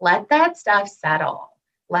month. Let that stuff settle.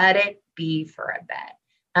 Let it be for a bit.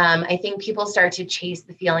 I think people start to chase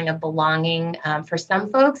the feeling of belonging. For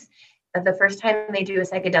some folks, the first time they do a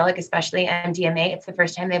psychedelic, especially MDMA, it's the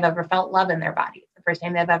first time they've ever felt love in their body. It's the first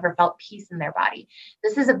time they've ever felt peace in their body.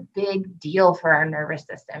 This is a big deal for our nervous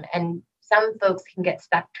system. And some folks can get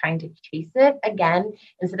stuck trying to chase it again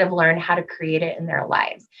instead of learn how to create it in their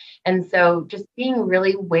lives. And so just being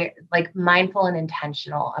really mindful and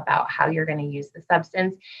intentional about how you're going to use the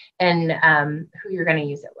substance and who you're going to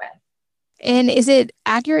use it with. And is it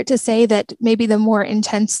accurate to say that maybe the more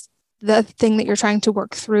intense the thing that you're trying to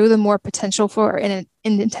work through, the more potential for an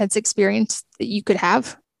intense experience that you could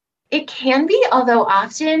have? It can be, although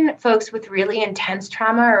often folks with really intense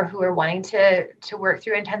trauma or who are wanting to work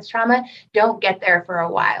through intense trauma don't get there for a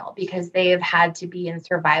while because they have had to be in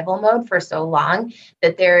survival mode for so long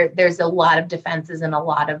that there's a lot of defenses and a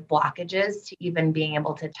lot of blockages to even being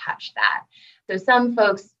able to touch that. So some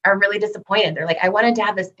folks are really disappointed. They're like, I wanted to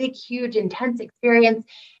have this big, huge, intense experience.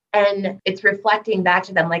 And it's reflecting back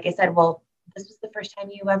to them. Like I said, well, this was the first time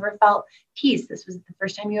you ever felt peace. This was the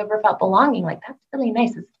first time you ever felt belonging. Like, that's really nice.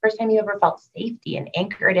 It's the first time you ever felt safety and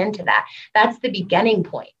anchored into that. That's the beginning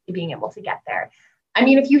point to being able to get there. I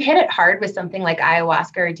mean, if you hit it hard with something like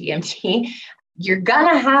ayahuasca or DMT, you're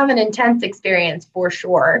going to have an intense experience for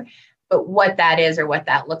sure. But what that is or what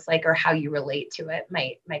that looks like or how you relate to it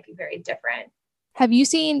might be very different. Have you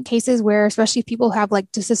seen cases where, especially people have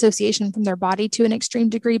like disassociation from their body to an extreme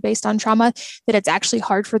degree based on trauma, that it's actually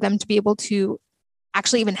hard for them to be able to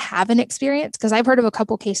actually even have an experience? Because I've heard of a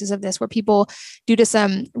couple cases of this where people, due to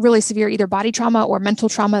some really severe either body trauma or mental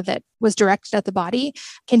trauma that was directed at the body,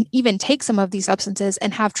 can even take some of these substances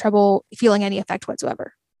and have trouble feeling any effect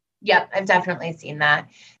whatsoever. Yep, I've definitely seen that.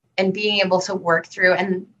 And being able to work through,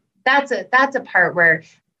 and that's a part where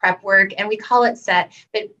prep work, and we call it set,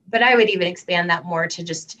 but I would even expand that more to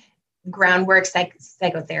just groundwork,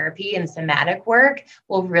 psychotherapy and somatic work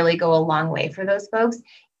will really go a long way for those folks.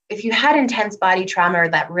 If you had intense body trauma or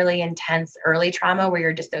that really intense early trauma where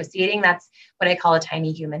you're dissociating, that's what I call a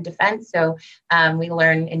tiny human defense. So we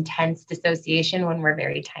learn intense dissociation when we're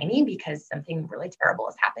very tiny because something really terrible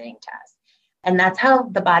is happening to us. And that's how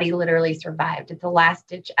the body literally survived. It's a last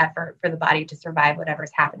ditch effort for the body to survive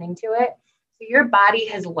whatever's happening to it. So your body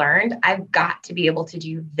has learned, I've got to be able to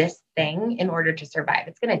do this thing in order to survive.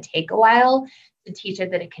 It's going to take a while to teach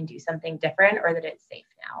it that it can do something different or that it's safe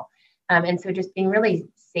now. And so just being really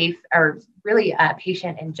safe or really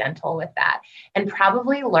patient and gentle with that. And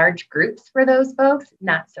probably large groups for those folks,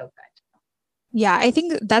 not so good. Yeah, I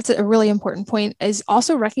think that's a really important point, is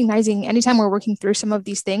also recognizing anytime we're working through some of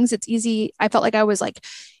these things, it's easy. I felt like I was like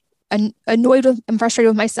annoyed and frustrated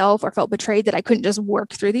with myself or felt betrayed that I couldn't just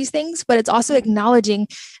work through these things. But it's also acknowledging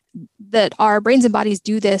that our brains and bodies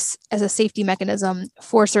do this as a safety mechanism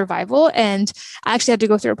for survival. And I actually had to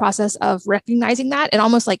go through a process of recognizing that and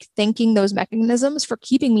almost like thanking those mechanisms for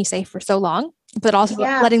keeping me safe for so long, but also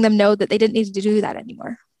letting them know that they didn't need to do that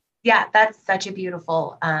anymore. Yeah, that's such a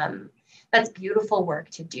beautiful that's beautiful work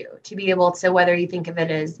to do, to be able to, whether you think of it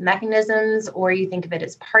as mechanisms or you think of it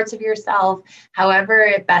as parts of yourself, however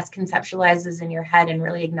it best conceptualizes in your head, and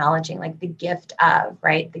really acknowledging like the gift of,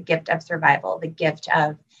 right? The gift of survival, the gift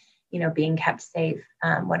of, being kept safe,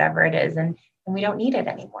 whatever it is. And we don't need it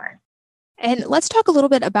anymore. And let's talk a little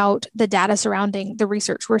bit about the data surrounding the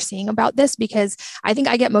research we're seeing about this, because I think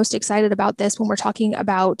I get most excited about this when we're talking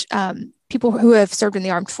about people who have served in the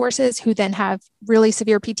armed forces, who then have really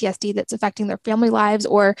severe PTSD that's affecting their family lives,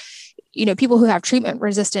 or people who have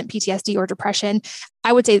treatment-resistant PTSD or depression.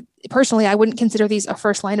 I would say, personally, I wouldn't consider these a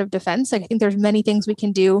first line of defense. Like, I think there's many things we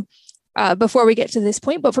can do before we get to this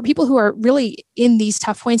point, but for people who are really in these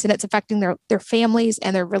tough points and it's affecting their families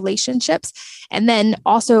and their relationships. And then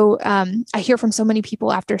also, I hear from so many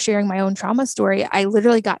people after sharing my own trauma story, I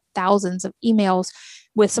literally got thousands of emails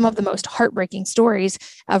with some of the most heartbreaking stories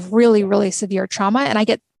of really, really severe trauma. And I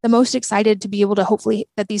get the most excited to be able to hopefully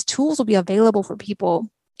that these tools will be available for people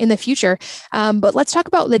in the future. But let's talk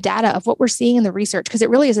about the data of what we're seeing in the research, because it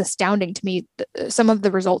really is astounding to me, some of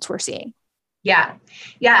the results we're seeing. Yeah.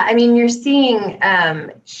 I mean, you're seeing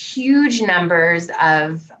huge numbers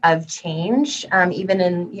of change, even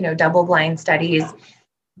in double-blind studies.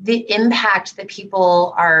 The impact that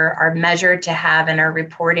people are measured to have and are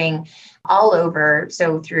reporting all over.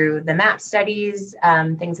 So through the MAP studies,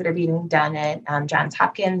 things that are being done at Johns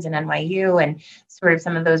Hopkins and NYU, and sort of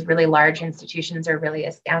some of those really large institutions are really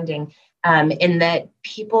astounding in that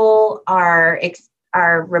people are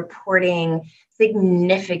reporting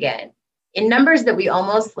significant, in numbers that we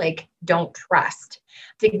almost don't trust,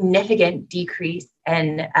 significant decrease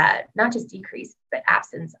and not just decrease, but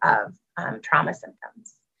absence of trauma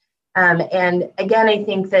symptoms. And again, I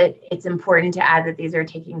think that it's important to add that these are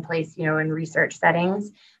taking place, in research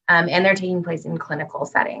settings, and they're taking place in clinical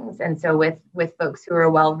settings. And so with folks who are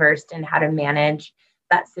well-versed in how to manage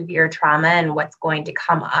that severe trauma and what's going to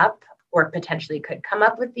come up or potentially could come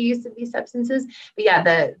up with the use of these substances. But yeah,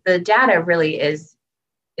 the data really is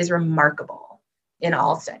remarkable in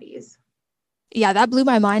all studies. Yeah, that blew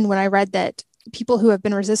my mind when I read that people who have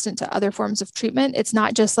been resistant to other forms of treatment, it's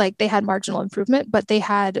not just like they had marginal improvement, but they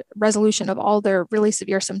had resolution of all their really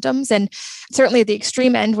severe symptoms. And certainly at the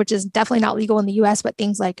extreme end, which is definitely not legal in the US, but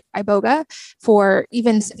things like iboga for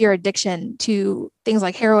even severe addiction to things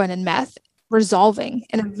like heroin and meth, resolving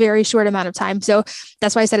in a very short amount of time. So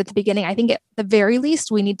that's why I said at the beginning, I think at the very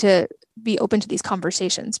least, we need to be open to these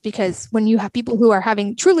conversations, because when you have people who are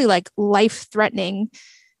having truly life-threatening,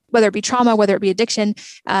 whether it be trauma, whether it be addiction,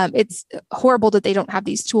 it's horrible that they don't have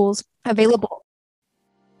these tools available.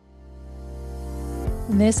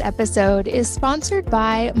 This episode is sponsored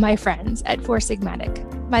by my friends at Four Sigmatic,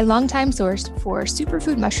 my longtime source for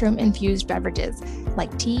superfood mushroom-infused beverages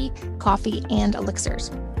like tea, coffee, and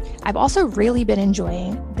elixirs. I've also really been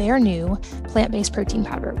enjoying their new plant-based protein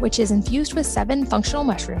powder, which is infused with 7 functional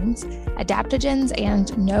mushrooms, adaptogens,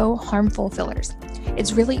 and no harmful fillers.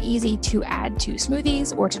 It's really easy to add to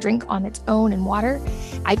smoothies or to drink on its own in water.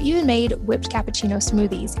 I've even made whipped cappuccino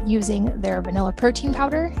smoothies using their vanilla protein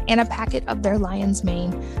powder and a packet of their Lion's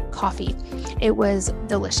Mane coffee. It was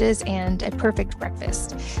delicious and a perfect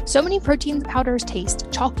breakfast. So many protein powders taste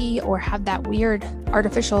chalky or have that weird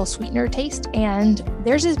artificial sweetener taste, and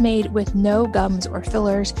theirs is made with no gums or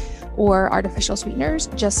fillers or artificial sweeteners,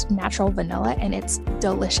 just natural vanilla, and it's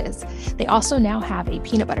delicious. They also now have a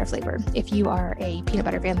peanut butter flavor, if you are a peanut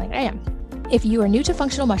butter fan like I am. If you are new to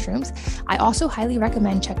functional mushrooms, I also highly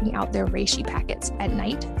recommend checking out their reishi packets at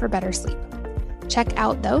night for better sleep. Check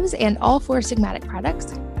out those and all Four Sigmatic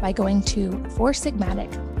products by going to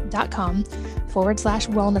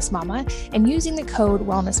foursigmatic.com/wellnessmama and using the code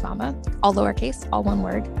wellnessmama, all lowercase, all one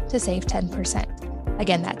word, to save 10%.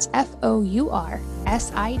 Again, that's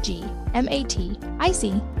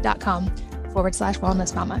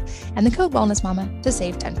foursigmatic.com/wellnessmama and the code wellnessmama to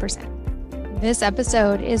save 10%. This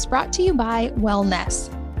episode is brought to you by Wellness.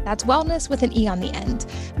 That's wellness with an E on the end.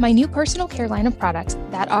 My new personal care line of products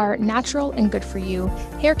that are natural and good for you: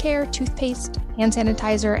 hair care, toothpaste, hand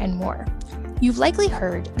sanitizer, and more. You've likely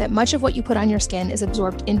heard that much of what you put on your skin is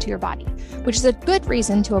absorbed into your body, which is a good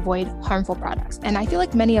reason to avoid harmful products, and I feel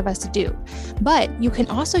like many of us do. But you can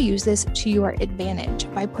also use this to your advantage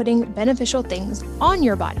by putting beneficial things on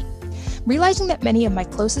your body. Realizing that many of my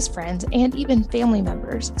closest friends and even family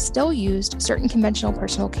members still used certain conventional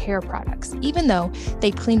personal care products, even though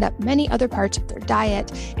they'd cleaned up many other parts of their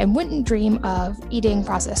diet and wouldn't dream of eating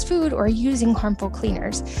processed food or using harmful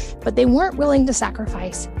cleaners, but they weren't willing to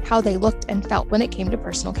sacrifice how they looked and felt when it came to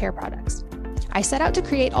personal care products. I set out to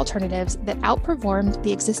create alternatives that outperformed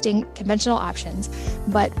the existing conventional options,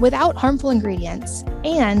 but without harmful ingredients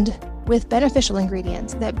and with beneficial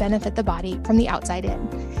ingredients that benefit the body from the outside in,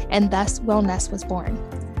 and thus Wellness was born.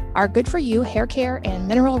 Our good-for-you hair care and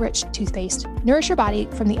mineral-rich toothpaste nourish your body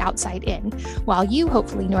from the outside in, while you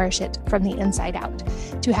hopefully nourish it from the inside out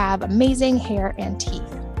to have amazing hair and teeth.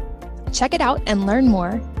 Check it out and learn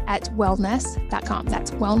more at wellness.com. That's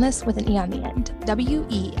wellness with an E on the end,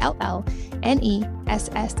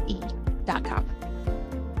 WELLNESSE.com.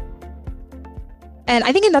 And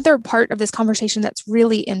I think another part of this conversation that's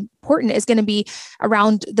really important is going to be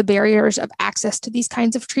around the barriers of access to these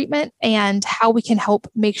kinds of treatment and how we can help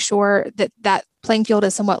make sure that that playing field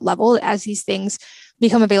is somewhat level as these things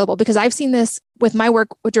become available? Because I've seen this with my work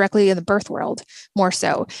directly in the birth world more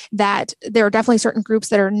so, that there are definitely certain groups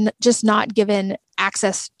that are just not given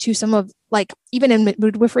access to some of, like, even in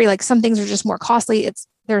midwifery, like some things are just more costly.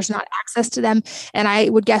 There's not access to them. And I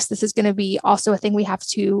would guess this is going to be also a thing we have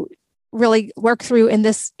to really work through in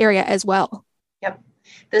this area as well. Yep.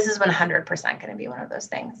 This is 100% going to be one of those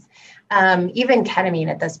things. Even ketamine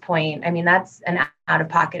at this point, I mean, that's an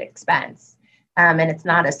out-of-pocket expense, and it's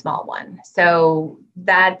not a small one. So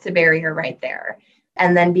that's a barrier right there.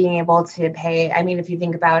 And then being able to pay, I mean, if you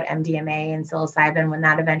think about MDMA and psilocybin, when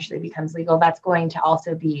that eventually becomes legal, that's going to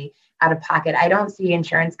also be out of pocket. I don't see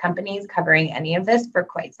insurance companies covering any of this for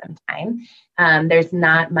quite some time. There's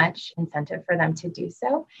not much incentive for them to do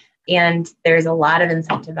so. And there's a lot of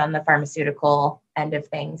incentive on the pharmaceutical end of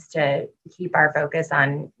things to keep our focus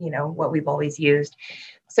on, what we've always used.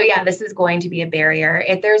 So yeah, this is going to be a barrier.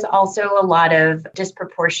 There's also a lot of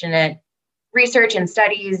disproportionate research and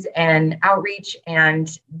studies and outreach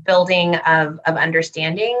and building of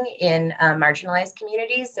understanding in marginalized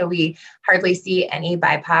communities. So we hardly see any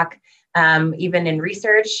BIPOC, even in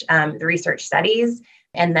research, the research studies.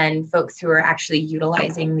 And then folks who are actually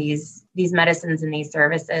utilizing these medicines and these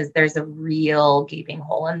services, there's a real gaping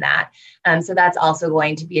hole in that. So that's also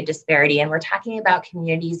going to be a disparity. And we're talking about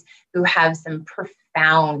communities who have some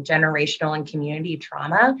profound generational and community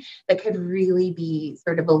trauma that could really be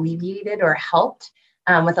sort of alleviated or helped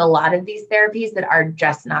with a lot of these therapies that are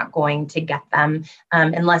just not going to get them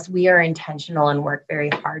unless we are intentional and work very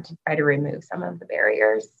hard to try to remove some of the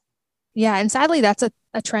barriers. Yeah. And sadly, that's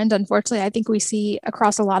a trend, unfortunately, I think we see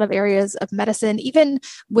across a lot of areas of medicine, even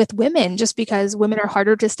with women, just because women are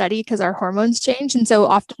harder to study because our hormones change. And so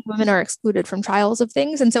often women are excluded from trials of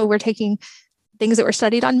things. And so we're taking things that were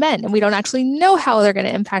studied on men and we don't actually know how they're going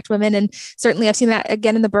to impact women. And certainly I've seen that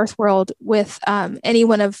again in the birth world with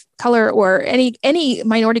anyone of color or any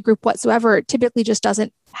minority group whatsoever. It typically just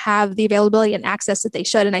doesn't have the availability and access that they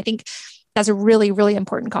should. And I think that's a really, really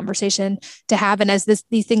important conversation to have. And as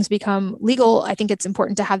these things become legal, I think it's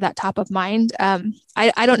important to have that top of mind.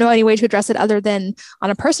 I don't know any way to address it other than on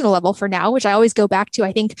a personal level for now, which I always go back to.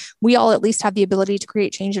 I think we all at least have the ability to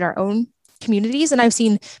create change in our own communities. And I've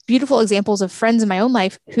seen beautiful examples of friends in my own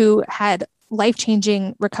life who had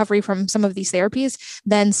life-changing recovery from some of these therapies,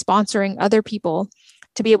 then sponsoring other people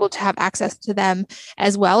to be able to have access to them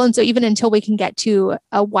as well. And so even until we can get to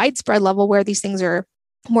a widespread level where these things are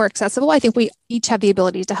more accessible, I think we each have the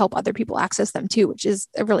ability to help other people access them too, which is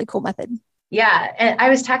a really cool method. Yeah. And I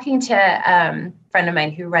was talking to a friend of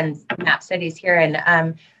mine who runs MAP studies here,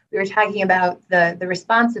 and we were talking about the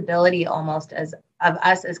responsibility almost of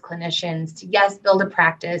us as clinicians to, yes, build a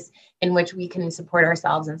practice in which we can support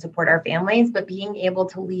ourselves and support our families, but being able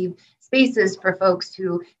to leave spaces for folks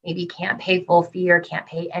who maybe can't pay full fee or can't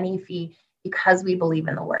pay any fee because we believe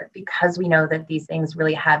in the work, because we know that these things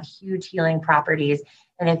really have huge healing properties.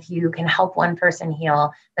 And if you can help one person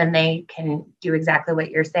heal, then they can do exactly what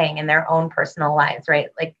you're saying in their own personal lives, right?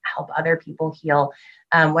 Like help other people heal,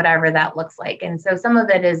 whatever that looks like. And so some of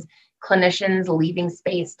it is clinicians leaving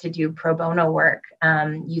space to do pro bono work,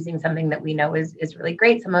 using something that we know is really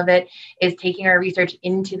great. Some of it is taking our research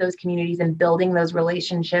into those communities and building those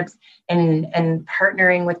relationships and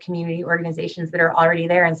partnering with community organizations that are already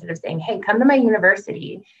there instead of saying, hey, come to my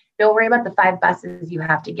university. Don't worry about the 5 buses you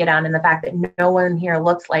have to get on and the fact that no one here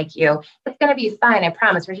looks like you. It's going to be fine. I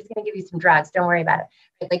promise. We're just going to give you some drugs. Don't worry about it.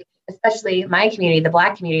 Right? Like, especially my community, the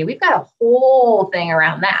Black community, we've got a whole thing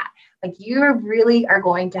around that. Like you really are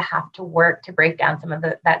going to have to work to break down some of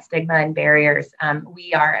that stigma and barriers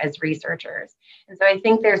we are as researchers. And so I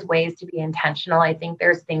think there's ways to be intentional. I think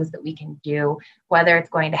there's things that we can do, whether it's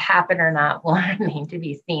going to happen or not will remain to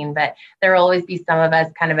be seen. But there will always be some of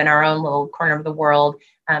us kind of in our own little corner of the world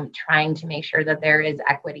trying to make sure that there is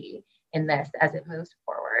equity in this as it moves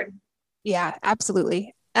forward. Yeah,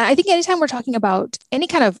 absolutely. I think anytime we're talking about any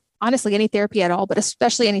kind of, honestly, any therapy at all, but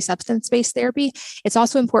especially any substance-based therapy, it's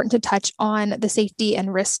also important to touch on the safety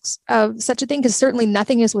and risks of such a thing, because certainly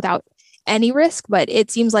nothing is without any risk, but it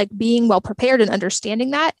seems like being well prepared and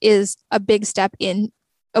understanding that is a big step in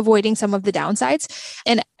avoiding some of the downsides.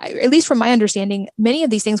 And at least from my understanding, many of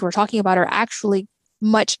these things we're talking about are actually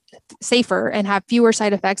much safer and have fewer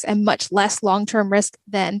side effects and much less long-term risk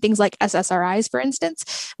than things like SSRIs, for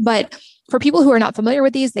instance. But for people who are not familiar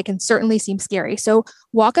with these, they can certainly seem scary. So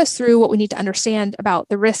walk us through what we need to understand about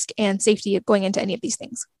the risk and safety of going into any of these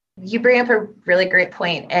things. You bring up a really great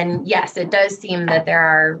point. And yes, it does seem that there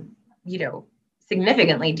are,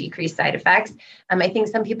 significantly decreased side effects. I think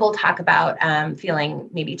some people talk about feeling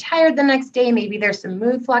maybe tired the next day. Maybe there's some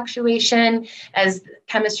mood fluctuation as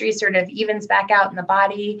chemistry sort of evens back out in the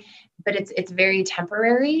body. but it's very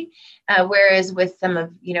temporary. Whereas with some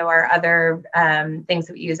of, our other things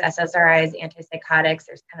that we use, SSRIs, antipsychotics,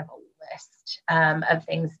 there's kind of a list of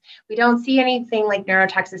things. We don't see anything like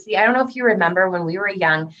neurotoxicity. I don't know if you remember when we were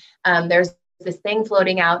young, there's this thing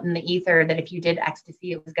floating out in the ether that if you did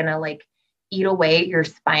ecstasy, it was going to like eat away your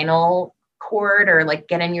spinal cord or like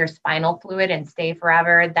get in your spinal fluid and stay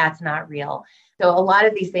forever. That's not real. So a lot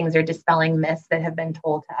of these things are dispelling myths that have been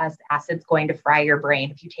told to us. Acid's going to fry your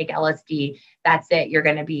brain. If you take LSD, that's it. You're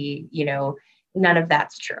going to be, none of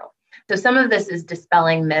that's true. So some of this is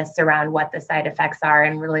dispelling myths around what the side effects are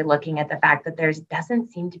and really looking at the fact that there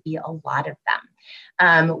doesn't seem to be a lot of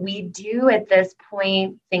them. We do at this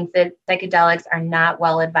point think that psychedelics are not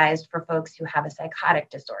well advised for folks who have a psychotic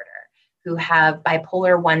disorder, who have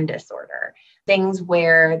bipolar 1 disorder, things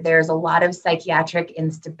where there's a lot of psychiatric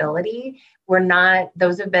instability.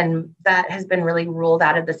 That has been really ruled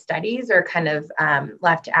out of the studies or kind of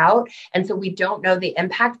left out. And so we don't know the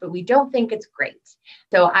impact, but we don't think it's great.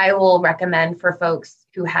 So I will recommend for folks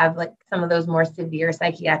who have like some of those more severe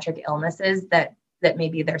psychiatric illnesses that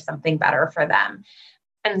maybe there's something better for them.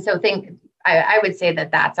 And so I would say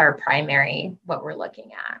that that's our primary, what we're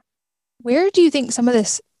looking at. Where do you think some of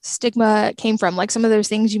this stigma came from? Like some of those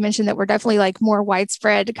things you mentioned that were definitely like more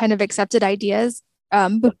widespread kind of accepted ideas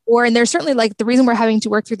before. And there's certainly like the reason we're having to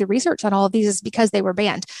work through the research on all of these is because they were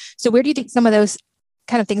banned. So where do you think some of those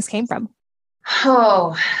kind of things came from?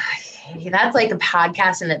 Oh, that's like a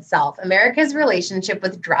podcast in itself. America's relationship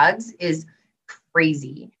with drugs is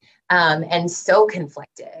crazy. And so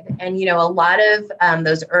conflicted. And, a lot of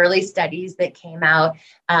those early studies that came out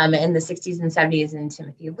in the 60s and 70s and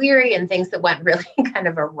Timothy Leary and things that went really kind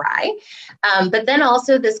of awry. But then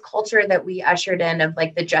also this culture that we ushered in of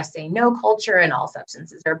like the just say no culture and all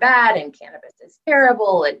substances are bad and cannabis is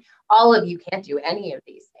terrible and all of you can't do any of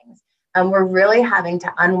these things. We're really having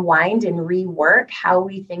to unwind and rework how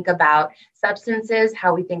we think about substances,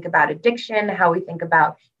 how we think about addiction, how we think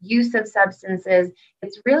about use of substances.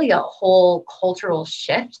 It's really a whole cultural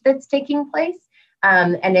shift that's taking place.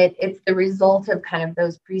 And it's the result of kind of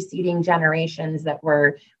those preceding generations that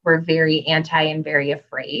were very anti and very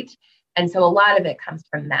afraid. And so a lot of it comes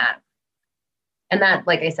from that. And that,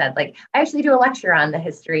 like I said, like I actually do a lecture on the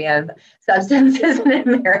history of substances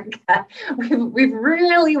in America. We've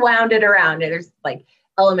really wound it around. There's like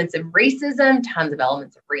elements of racism, tons of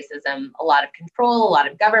elements of racism, a lot of control, a lot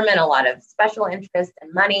of government, a lot of special interest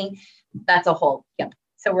and money. That's a whole, yep.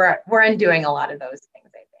 So we're undoing a lot of those things, I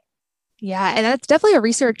think. Yeah, and that's definitely a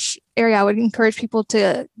research area. I would encourage people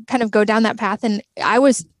to kind of go down that path. And I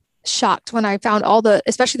was shocked when I found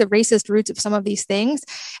especially the racist roots of some of these things.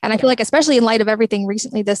 And I feel like, especially in light of everything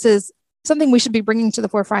recently, this is something we should be bringing to the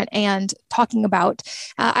forefront and talking about.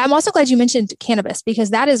 I'm also glad you mentioned cannabis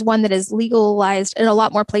because that is one that is legalized in a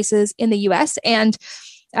lot more places in the US. And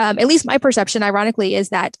at least my perception, ironically, is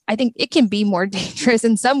that I think it can be more dangerous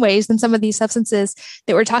in some ways than some of these substances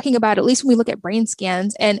that we're talking about, at least when we look at brain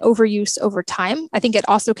scans and overuse over time. I think it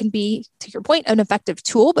also can be, to your point, an effective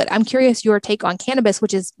tool, but I'm curious your take on cannabis,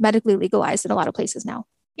 which is medically legalized in a lot of places now.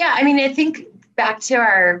 Yeah, I mean, I think back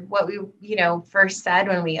to what we, first said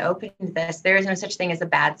when we opened this, there is no such thing as a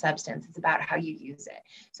bad substance. It's about how you use it.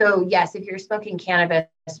 So yes, if you're smoking cannabis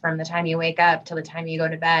from the time you wake up till the time you go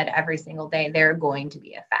to bed every single day, there are going to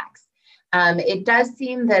be effects. It does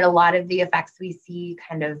seem that a lot of the effects we see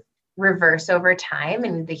kind of reverse over time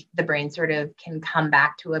and the brain sort of can come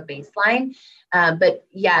back to a baseline. But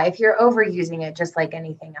yeah, if you're overusing it, just like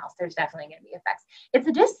anything else, there's definitely going to be effects. It's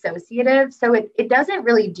a dissociative, so it doesn't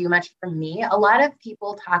really do much for me. A lot of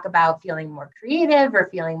people talk about feeling more creative or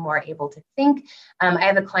feeling more able to think. I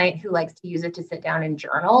have a client who likes to use it to sit down and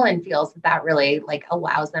journal and feels that really like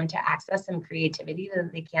allows them to access some creativity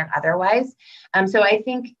that they can't otherwise. So I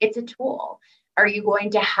think it's a tool. Are you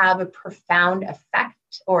going to have a profound effect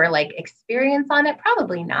or like experience on it?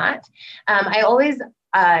 Probably not. I always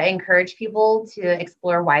encourage people to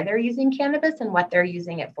explore why they're using cannabis and what they're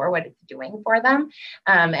using it for, what it's doing for them.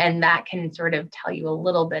 And that can sort of tell you a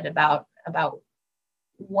little bit about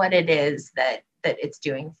what it is that it's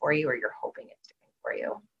doing for you or you're hoping it's doing for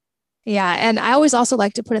you. Yeah. And I always also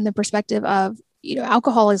like to put in the perspective of,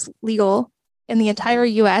 alcohol is legal in the entire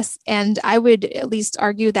US. And I would at least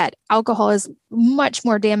argue that alcohol is much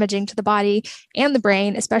more damaging to the body and the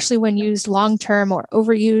brain, especially when used long-term or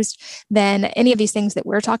overused than any of these things that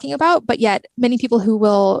we're talking about. But yet many people who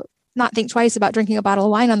will not think twice about drinking a bottle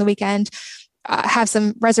of wine on the weekend have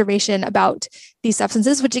some reservation about these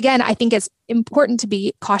substances, which again, I think it's important to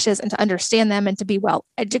be cautious and to understand them and to be well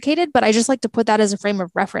educated. But I just like to put that as a frame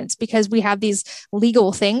of reference because we have these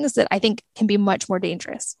legal things that I think can be much more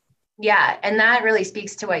dangerous. Yeah. And that really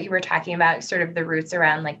speaks to what you were talking about, sort of the roots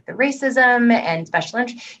around like the racism and special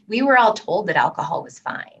interest. We were all told that alcohol was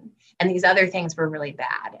fine and these other things were really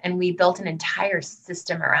bad. And we built an entire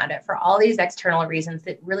system around it for all these external reasons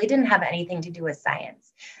that really didn't have anything to do with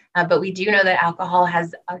science. But we do know that alcohol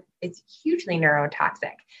it's hugely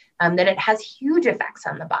neurotoxic, that it has huge effects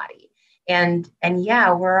on the body. And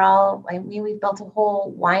yeah, we've built a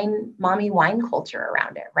whole mommy wine culture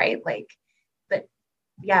around it, right? Like, but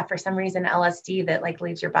yeah, for some reason, LSD that like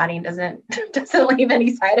leaves your body and doesn't leave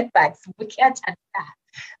any side effects. We can't touch that.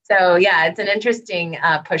 So yeah, it's an interesting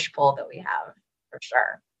push-pull that we have for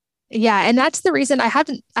sure. Yeah, and that's the reason I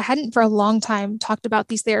hadn't for a long time talked about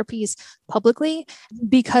these therapies publicly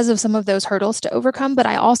because of some of those hurdles to overcome. But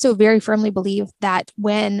I also very firmly believe that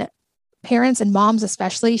when parents and moms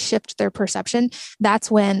especially shift their perception, that's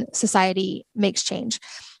when society makes change.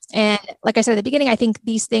 And like I said at the beginning, I think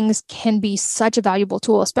these things can be such a valuable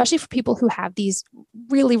tool, especially for people who have these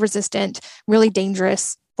really resistant, really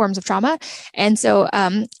dangerous forms of trauma. And so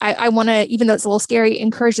I want to, even though it's a little scary,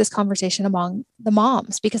 encourage this conversation among the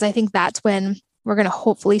moms, because I think that's when we're going to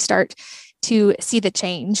hopefully start to see the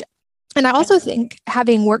change. And I also think,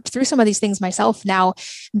 having worked through some of these things myself now,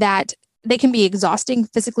 that they can be exhausting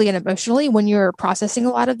physically and emotionally when you're processing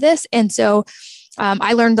a lot of this. And so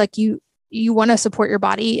I learned like you want to support your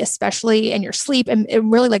body, especially in your sleep, and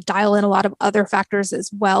really like dial in a lot of other factors as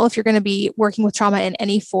well if you're going to be working with trauma in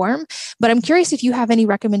any form. But I'm curious if you have any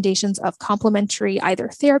recommendations of complementary either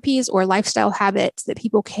therapies or lifestyle habits that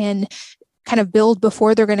people can kind of build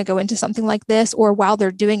before they're going to go into something like this, or while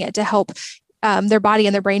they're doing it, to help their body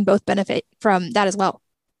and their brain both benefit from that as well.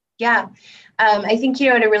 Yeah. I think,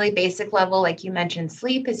 at a really basic level, like you mentioned,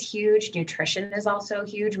 sleep is huge. Nutrition is also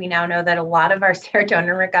huge. We now know that a lot of our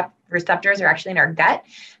serotonin receptors are actually in our gut.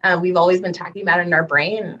 We've always been talking about it in our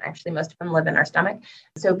brain. Actually, most of them live in our stomach.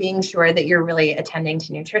 So being sure that you're really attending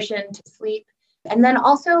to nutrition, to sleep, and then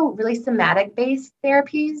also really somatic-based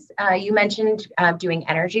therapies. You mentioned doing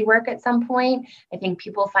energy work at some point. I think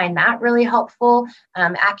people find that really helpful.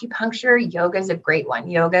 Acupuncture, yoga is a great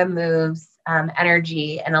one. Yoga moves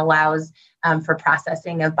energy and allows for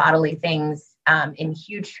processing of bodily things in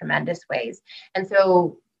huge, tremendous ways. And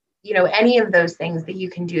so, any of those things that you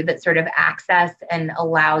can do that sort of access and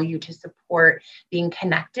allow you to support being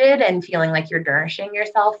connected and feeling like you're nourishing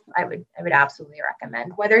yourself, I would absolutely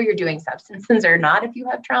recommend, whether you're doing substances or not if you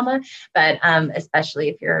have trauma, but especially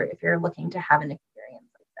if you're looking to have an experience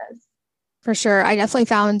like this. For sure. I definitely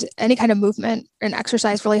found any kind of movement and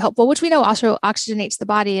exercise really helpful, which we know also oxygenates the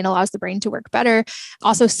body and allows the brain to work better.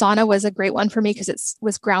 Also, sauna was a great one for me because it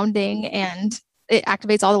was grounding and it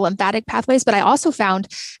activates all the lymphatic pathways. But I also found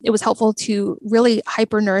it was helpful to really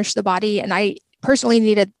hyper nourish the body. And I personally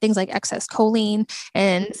needed things like excess choline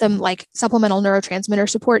and some like supplemental neurotransmitter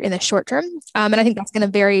support in the short term. And I think that's going to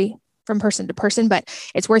vary from person to person, but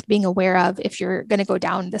it's worth being aware of if you're going to go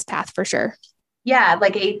down this path for sure. Yeah,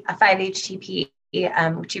 like a 5-HTP,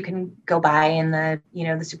 which you can go buy in the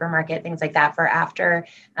supermarket, things like that for after,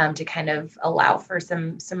 to kind of allow for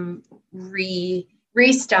some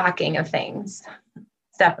restocking of things.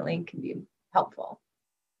 Definitely can be helpful.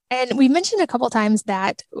 And we mentioned a couple of times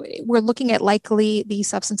that we're looking at likely these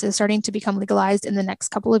substances starting to become legalized in the next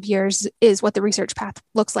couple of years is what the research path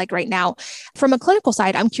looks like right now. From a clinical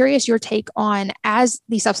side, I'm curious your take on, as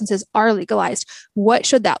these substances are legalized, what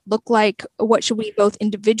should that look like? What should we both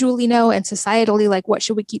individually know and societally, like what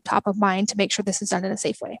should we keep top of mind to make sure this is done in a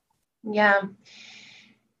safe way? Yeah.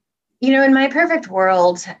 In my perfect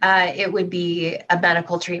world, it would be a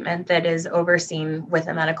medical treatment that is overseen with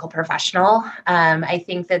a medical professional. I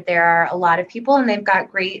think that there are a lot of people, and they've got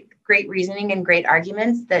great reasoning and great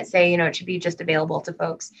arguments that say, it should be just available to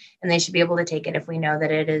folks, and they should be able to take it if we know that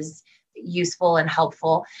it is useful and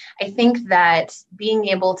helpful. I think that being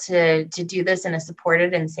able to do this in a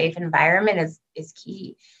supported and safe environment is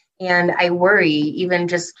key. And I worry, even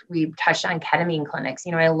just, we touched on ketamine clinics.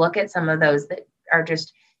 I look at some of those that are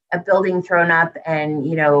just a building thrown up and,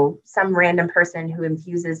 some random person who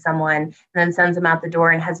infuses someone and then sends them out the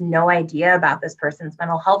door and has no idea about this person's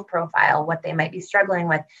mental health profile, what they might be struggling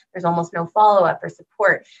with. There's almost no follow-up or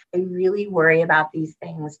support. I really worry about these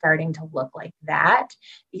things starting to look like that,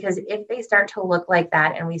 because if they start to look like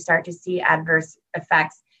that and we start to see adverse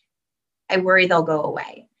effects, I worry they'll go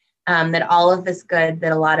away. That all of this good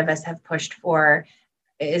that a lot of us have pushed for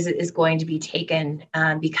is going to be taken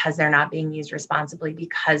because they're not being used responsibly,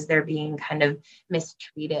 because they're being kind of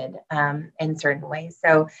mistreated in certain ways.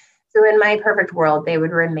 So in my perfect world, they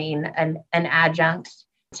would remain an adjunct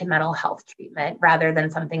to mental health treatment rather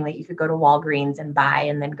than something that you could go to Walgreens and buy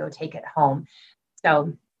and then go take it home.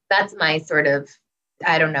 So that's my sort of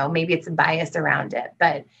I don't know, maybe it's a bias around it,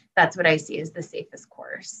 but that's what I see as the safest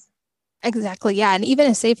course. Exactly. Yeah. And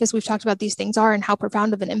even as safe as we've talked about these things are and how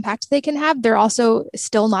profound of an impact they can have, they're also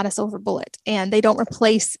still not a silver bullet. And they don't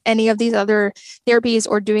replace any of these other therapies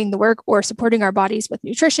or doing the work or supporting our bodies with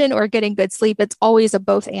nutrition or getting good sleep. It's always a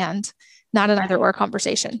both and, not an either or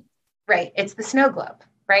conversation. Right. It's the snow globe,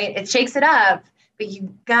 right? It shakes it up, but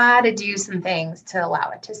you got to do some things to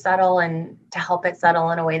allow it to settle and to help it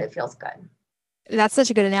settle in a way that feels good. That's such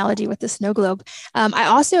a good analogy with the snow globe.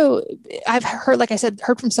 I've heard, like I said,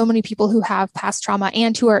 heard from so many people who have past trauma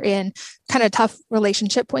and who are in kind of tough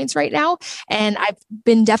relationship points right now. And I've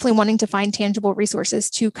been definitely wanting to find tangible resources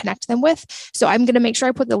to connect them with. So I'm going to make sure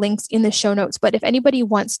I put the links in the show notes. But if anybody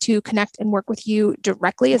wants to connect and work with you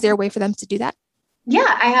directly, is there a way for them to do that? Yeah,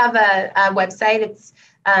 I have a website. It's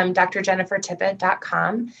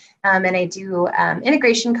drjennifertippett.com. And I do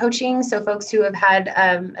integration coaching. So folks who have had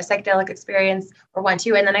a psychedelic experience or want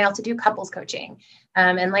to, and then I also do couples coaching.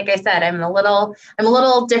 And like I said, I'm a little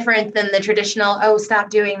different than the traditional, oh,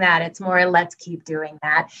 stop doing that. It's more, let's keep doing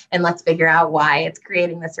that. And let's figure out why it's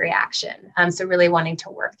creating this reaction. So really wanting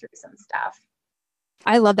to work through some stuff.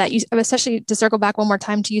 I love that. You, especially to circle back one more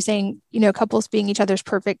time to you saying, couples being each other's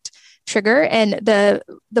perfect trigger. And the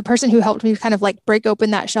person who helped me kind of like break open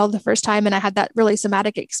that shell the first time, and I had that really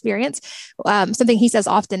somatic experience. Something he says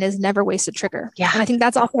often is never waste a trigger. Yeah. And I think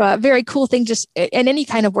that's also a very cool thing just in any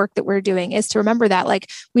kind of work that we're doing, is to remember that like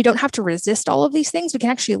we don't have to resist all of these things. We can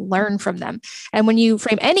actually learn from them. And when you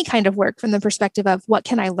frame any kind of work from the perspective of what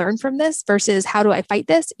can I learn from this versus how do I fight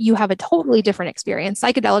this, you have a totally different experience,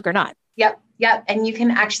 psychedelic or not. Yep. And you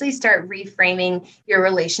can actually start reframing your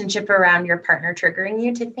relationship around your partner triggering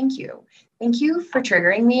you to thank you. Thank you for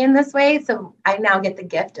triggering me in this way. So I now get the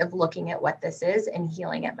gift of looking at what this is and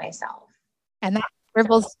healing it myself. And that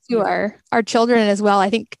ripples to our children as well.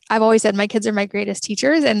 I think I've always said my kids are my greatest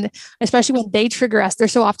teachers. And especially when they trigger us, they're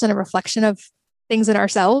so often a reflection of things in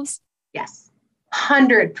ourselves. Yes,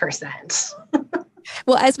 100%.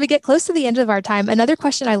 Well, as we get close to the end of our time, another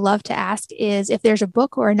question I love to ask is if there's a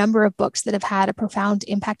book or a number of books that have had a profound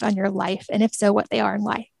impact on your life, and if so, what they are and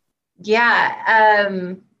why.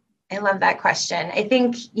 Yeah, I love that question. I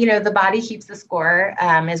think, The Body Keeps the Score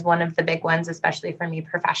is one of the big ones, especially for me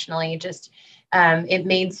professionally. Just it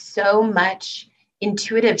made so much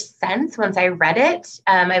intuitive sense once I read it.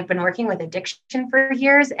 I've been working with addiction for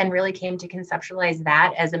years and really came to conceptualize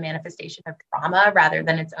that as a manifestation of trauma rather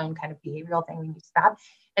than its own kind of behavioral thing when you stop.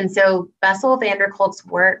 And so Bessel van der Kolk's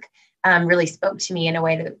work really spoke to me in a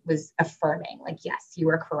way that was affirming, like, yes, you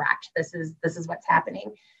are correct. This is what's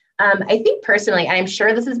happening. I think personally, and I'm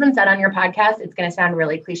sure this has been said on your podcast, it's going to sound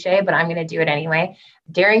really cliche, but I'm going to do it anyway.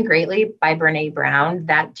 Daring Greatly by Brene Brown,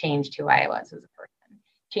 that changed who I was as a person.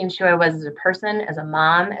 Changed who I was as a person, as a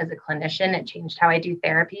mom, as a clinician. It changed how I do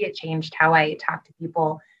therapy. It changed how I talk to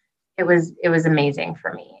people. It was amazing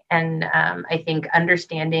for me. And I think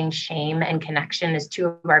understanding shame and connection is two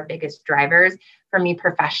of our biggest drivers. For me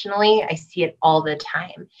professionally, I see it all the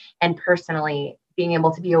time. And personally, being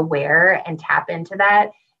able to be aware and tap into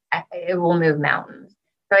that, it will move mountains.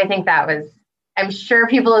 So I think I'm sure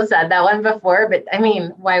people have said that one before, but I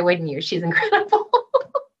mean, why wouldn't you? She's incredible.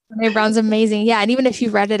 Brene Brown's amazing. Yeah. And even if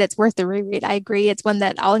you've read it, it's worth the reread. I agree. It's one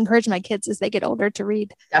that I'll encourage my kids as they get older to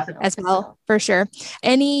read. Definitely. As well, for sure.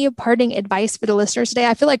 Any parting advice for the listeners today?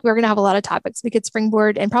 I feel like we're going to have a lot of topics we could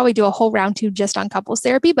springboard and probably do a whole round 2 just on couples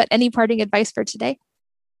therapy, but any parting advice for today?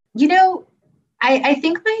 I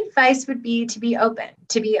think my advice would be to be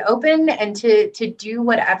open and to do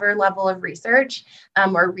whatever level of research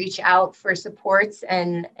or reach out for supports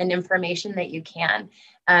and information that you can.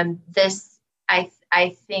 This,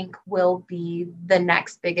 I think, will be the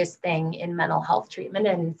next biggest thing in mental health treatment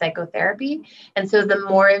and psychotherapy. And so the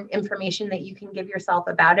more information that you can give yourself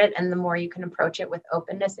about it and the more you can approach it with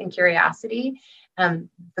openness and curiosity, the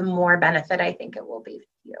more benefit I think it will be for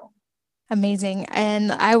you. Amazing.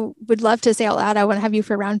 And I would love to say out loud, I want to have you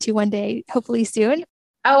for round 2 one day, hopefully soon.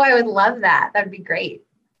 Oh, I would love that. That'd be great.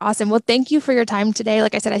 Awesome. Well, thank you for your time today.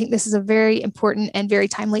 Like I said, I think this is a very important and very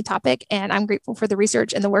timely topic, and I'm grateful for the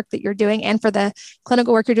research and the work that you're doing and for the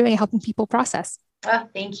clinical work you're doing and helping people process. Oh,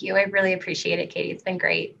 thank you. I really appreciate it, Katie. It's been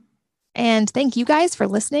great. And thank you guys for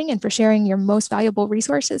listening and for sharing your most valuable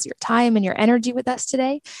resources, your time and your energy with us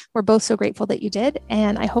today. We're both so grateful that you did.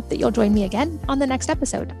 And I hope that you'll join me again on the next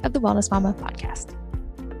episode of the Wellness Mama podcast.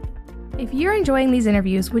 If you're enjoying these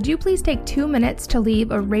interviews, would you please take 2 minutes to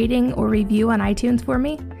leave a rating or review on iTunes for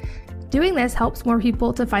me? Doing this helps more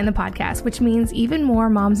people to find the podcast, which means even more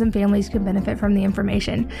moms and families can benefit from the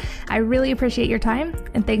information. I really appreciate your time,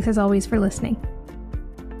 and thanks as always for listening.